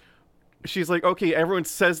she's like, okay, everyone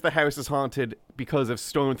says the house is haunted because of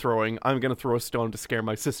stone throwing. I'm gonna throw a stone to scare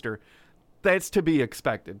my sister. That's to be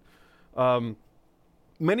expected.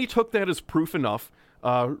 Many took that as proof enough.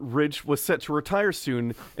 Ridge was set to retire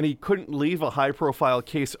soon, and he couldn't leave a high-profile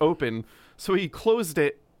case open, so he closed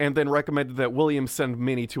it and then recommended that William send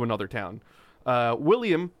Minnie to another town.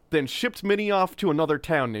 William then shipped Minnie off to another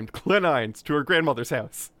town named Glen Innes to her grandmother's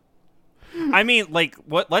house. I mean, like,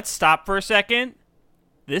 what? Let's stop for a second.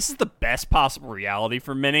 This is the best possible reality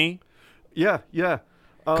for Minnie. Yeah.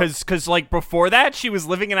 Because like, before that, she was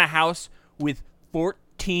living in a house with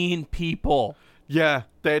 14 people. Yeah,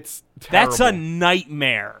 that's terrible. That's a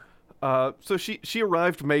nightmare. So she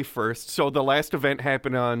arrived May 1st, so the last event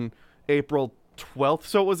happened on April 12th,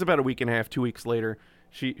 so it was about a week and a half, 2 weeks later.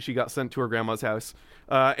 She got sent to her grandma's house.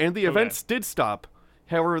 And the events did stop.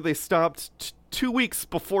 However, they stopped 2 weeks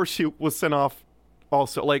before she was sent off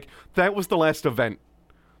also. Like, that was the last event.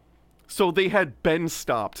 So they had been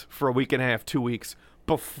stopped for a week and a half, 2 weeks,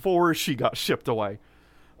 before she got shipped away.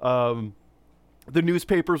 The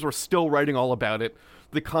newspapers were still writing all about it.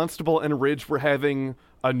 The constable and Ridge were having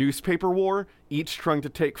a newspaper war, each trying to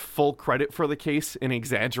take full credit for the case and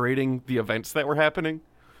exaggerating the events that were happening.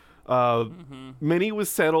 Minnie was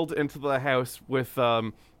settled into the house with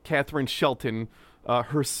Catherine Shelton,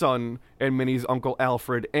 her son, and Minnie's uncle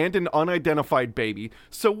Alfred, and an unidentified baby.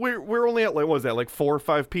 So we're only at, like, what was that, like 4 or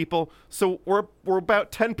 5 people? So we're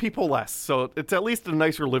about 10 people less. So it's at least a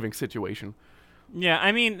nicer living situation. Yeah,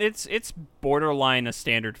 I mean, it's borderline a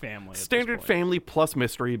standard family. Standard family plus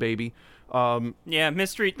mystery baby. Yeah,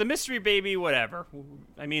 the mystery baby, whatever.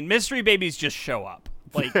 I mean, mystery babies just show up.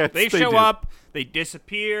 Like, yes, they show up, they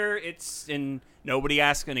disappear, and nobody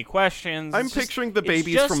asks any questions. I'm picturing the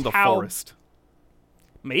babies from the forest.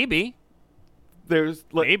 Maybe. There's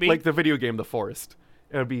like the video game The Forest.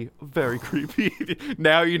 It would be very creepy.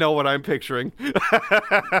 Now you know what I'm picturing.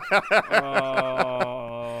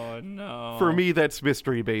 Oh, no. For me, that's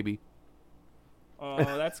Mystery Baby. Oh,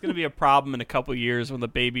 that's going to be a problem in a couple years when the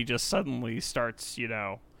baby just suddenly starts,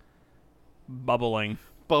 bubbling.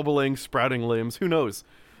 Bubbling, sprouting limbs. Who knows?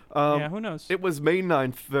 Yeah, who knows? It was May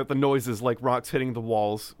 9th that the noises like rocks hitting the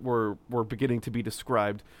walls were beginning to be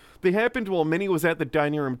described. They happened while Minnie was at the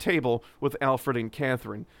dining room table with Alfred and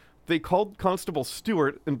Catherine. They called Constable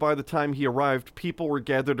Stewart, and by the time he arrived, people were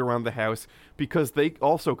gathered around the house because they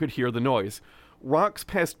also could hear the noise. Rocks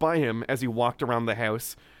passed by him as he walked around the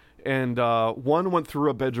house, and one went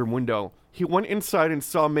through a bedroom window. He went inside and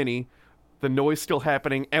saw Minnie, the noise still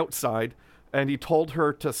happening outside, and he told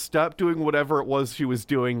her to stop doing whatever it was she was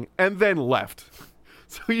doing, and then left.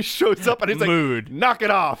 So he shows up and he's like, knock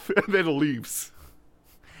it off, and then leaves.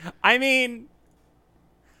 I mean,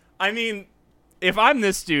 if I'm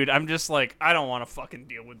this dude, I'm just like, I don't want to fucking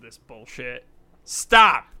deal with this bullshit.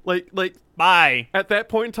 Stop. Like, bye. At that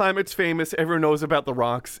point in time, it's famous. Everyone knows about the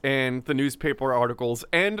rocks and the newspaper articles,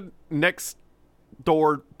 and next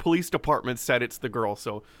door police department said it's the girl.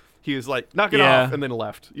 So he was like, knock it off, and then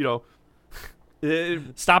left.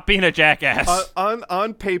 Stop being a jackass.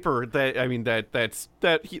 On paper, that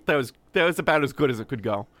was about as good as it could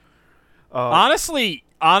go. Honestly,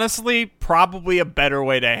 probably a better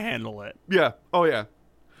way to handle it. Yeah. Oh yeah.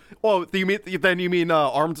 Oh, you mean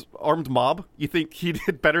armed mob? You think he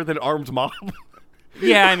did better than armed mob?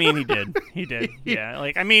 Yeah, I mean he did. Yeah,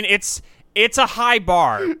 like I mean it's a high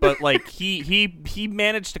bar, but like he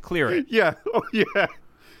managed to clear it. Yeah. Oh yeah.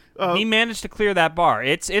 He managed to clear that bar.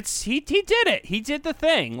 He did it. He did the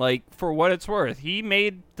thing. Like for what it's worth, he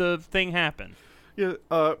made the thing happen. Yeah.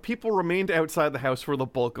 People remained outside the house for the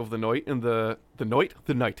bulk of the night, and the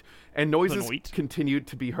night, and noises continued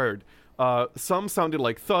to be heard. Some sounded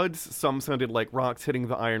like thuds, some sounded like rocks hitting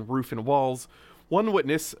the iron roof and walls. One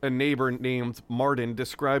witness, a neighbor named Martin,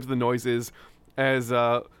 describes the noises as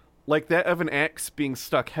like that of an axe being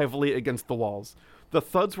stuck heavily against the walls. The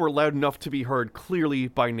thuds were loud enough to be heard clearly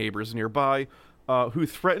by neighbors nearby, who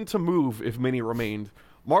threatened to move if Minnie remained.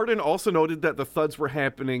 Martin also noted that the thuds were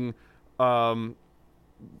happening.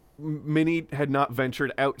 Minnie had not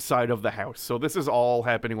ventured outside of the house, so this is all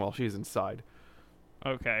happening while she's inside.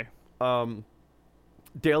 Okay.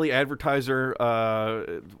 Daily Advertiser,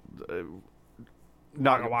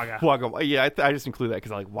 Wagga Wagga. Wagga. Yeah, I just include that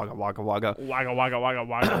because I like Wagga Wagga Wagga. Wagga Wagga Wagga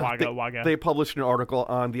Wagga Wagga Wagga. They published an article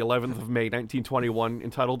on the 11th of May, 1921,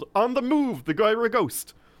 entitled "On the Move: The Goria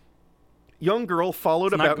Ghost." Young girl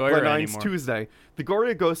followed about Glen Innes Tuesday. The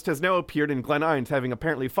Goria Ghost has now appeared in Glen Innes, having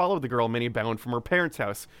apparently followed the girl Minnie bound from her parents'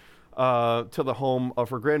 house to the home of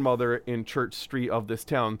her grandmother in Church Street of this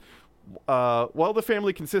town. While the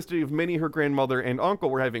family consisted of Minnie, her grandmother, and uncle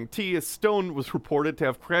were having tea, a stone was reported to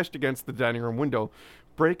have crashed against the dining room window,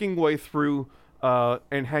 breaking way through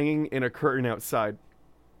and hanging in a curtain outside.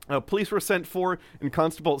 Police were sent for, and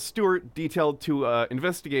Constable Stewart detailed to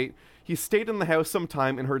investigate. He stayed in the house some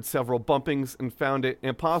time and heard several bumpings and found it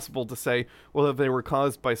impossible to say whether they were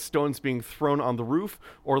caused by stones being thrown on the roof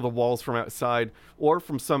or the walls from outside or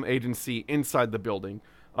from some agency inside the building.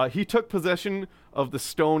 He took possession of the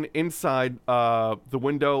stone inside the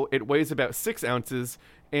window. It weighs about 6 ounces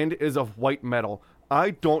and is of white metal. I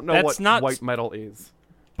don't know what white metal is.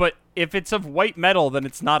 But if it's of white metal, then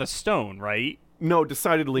it's not a stone, right? No,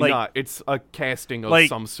 decidedly not. It's a casting of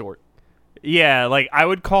some sort. Yeah, like I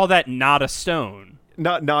would call that not a stone.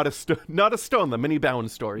 Not a stone. The Minnie Bound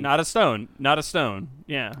story. Not a stone.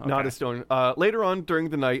 Yeah. Okay. Not a stone. Later on during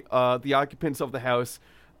the night, the occupants of the house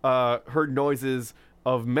heard noises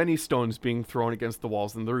of many stones being thrown against the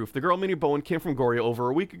walls and the roof. The girl Minnie Bowen came from Goria over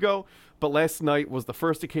a week ago, but last night was the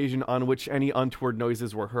first occasion on which any untoward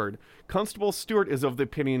noises were heard. Constable Stewart is of the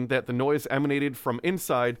opinion that the noise emanated from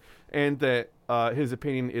inside, and that his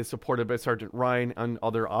opinion is supported by Sergeant Ryan and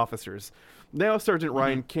other officers. Now Sergeant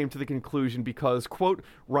Ryan came to the conclusion because, quote,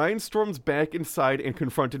 Ryan stormed back inside and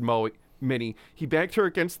confronted Minnie. He backed her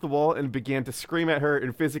against the wall and began to scream at her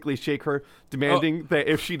and physically shake her, demanding that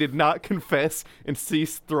if she did not confess and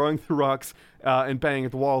cease throwing the rocks and banging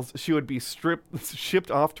at the walls, she would be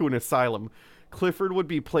shipped off to an asylum. Clifford would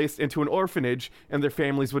be placed into an orphanage, and their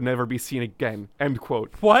families would never be seen again. End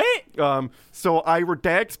quote. What? So I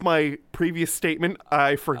redact my previous statement.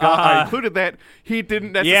 I forgot I included that. He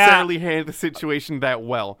didn't necessarily handle the situation that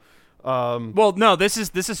well. Well, no, this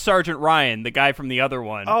is Sergeant Ryan, the guy from the other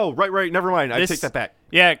one. Oh, right. Never mind. I take that back.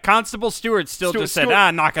 Yeah, Constable Stewart just said,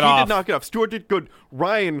 knock it off. He did knock it off. Stewart did good.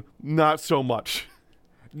 Ryan, not so much.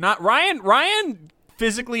 Not Ryan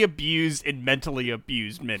physically abused and mentally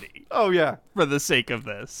abused Minnie. Oh, yeah. For the sake of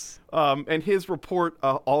this. And his report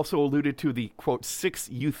also alluded to the, quote, 6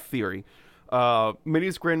 youth theory.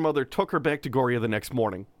 Minnie's grandmother took her back to Goria the next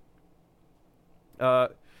morning.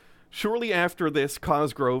 Shortly after this,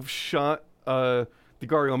 Cosgrove shot the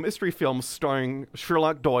Goria mystery film starring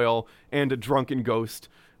Sherlock Doyle and a drunken ghost,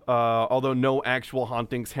 although no actual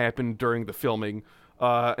hauntings happened during the filming,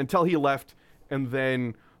 until he left, and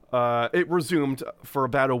then it resumed for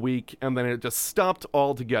about a week, and then it just stopped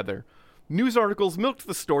altogether. News articles milked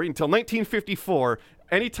the story until 1954.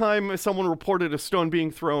 Anytime someone reported a stone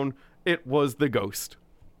being thrown, it was the ghost.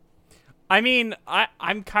 I mean,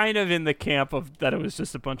 I'm kind of in the camp of that it was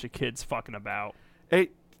just a bunch of kids fucking about. The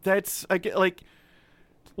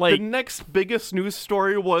next biggest news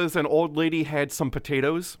story was an old lady had some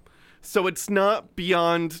potatoes. So it's not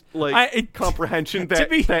beyond comprehension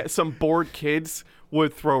that some bored kids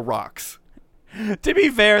would throw rocks. To be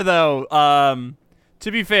fair, though,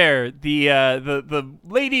 the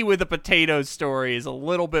lady with the potato story is a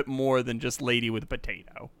little bit more than just lady with a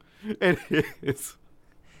potato. It is.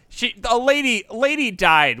 A lady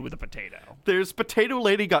died with a potato. There's potato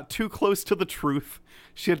lady got too close to the truth.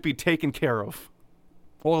 She had to be taken care of.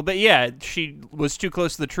 Well, she was too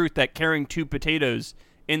close to the truth that carrying 2 potatoes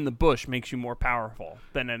in the bush makes you more powerful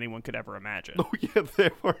than anyone could ever imagine. Oh, yeah,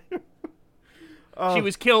 they were. She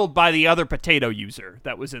was killed by the other potato user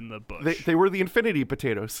that was in the bush. They were the infinity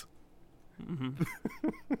potatoes. Mm-hmm.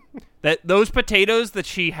 Those potatoes that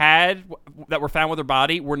she had that were found with her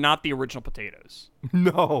body were not the original potatoes.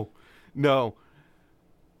 No.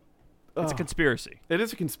 It's a conspiracy. It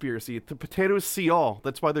is a conspiracy. The potatoes see all.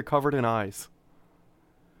 That's why they're covered in eyes.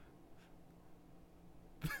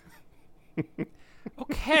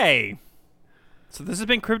 Okay. So this has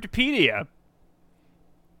been Cryptopedia.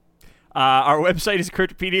 Our website is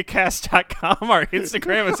CryptopediaCast.com. Our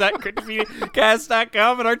Instagram is at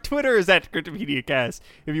CryptopediaCast.com. And our Twitter is at CryptopediaCast.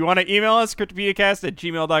 If you want to email us,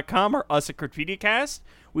 CryptopediaCast@gmail.com or us at CryptopediaCast.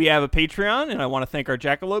 We have a Patreon, and I want to thank our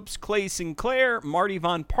jackalopes, Clay Sinclair, Marty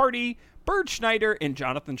Von Party, Bird Schneider, and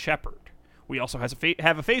Jonathan Shepard. We also have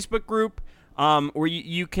a Facebook group where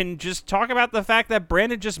you can just talk about the fact that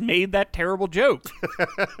Brandon just made that terrible joke.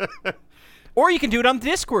 Or you can do it on the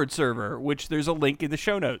Discord server, which there's a link in the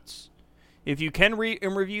show notes. If you can read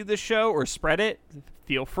and review the show or spread it,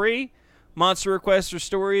 feel free. Monster requests or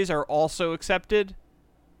stories are also accepted,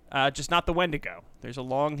 just not the Wendigo. There's a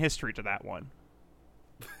long history to that one.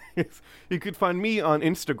 You could find me on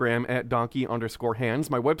Instagram at donkey_hands.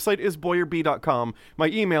 My website is boyerb.com. My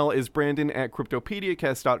email is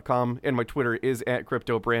brandon@cryptopediacast.com, and my Twitter is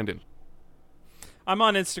 @cryptobrandon. I'm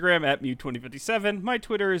on Instagram at Mew2057. My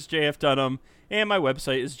Twitter is JFDunham, and my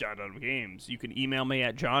website is John Dunham Games. You can email me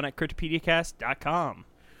at john@cryptopediacast.com.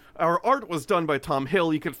 Our art was done by Tom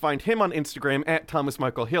Hill. You can find him on Instagram at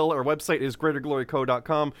ThomasMichaelHill. Our website is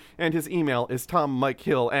greatergloryco.com, and his email is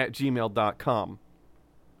tommikehill@gmail.com.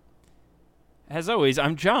 As always,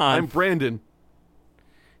 I'm John. I'm Brandon.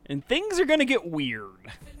 And things are going to get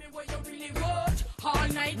weird. All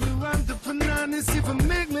night. You want the bananas if it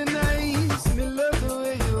make me nice. Me love the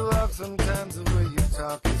way you walk, sometimes the way you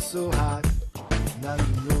talk is so hot. Now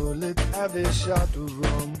you know, let's have a shot of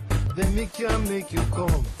rum. Then me can make you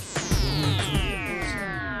come.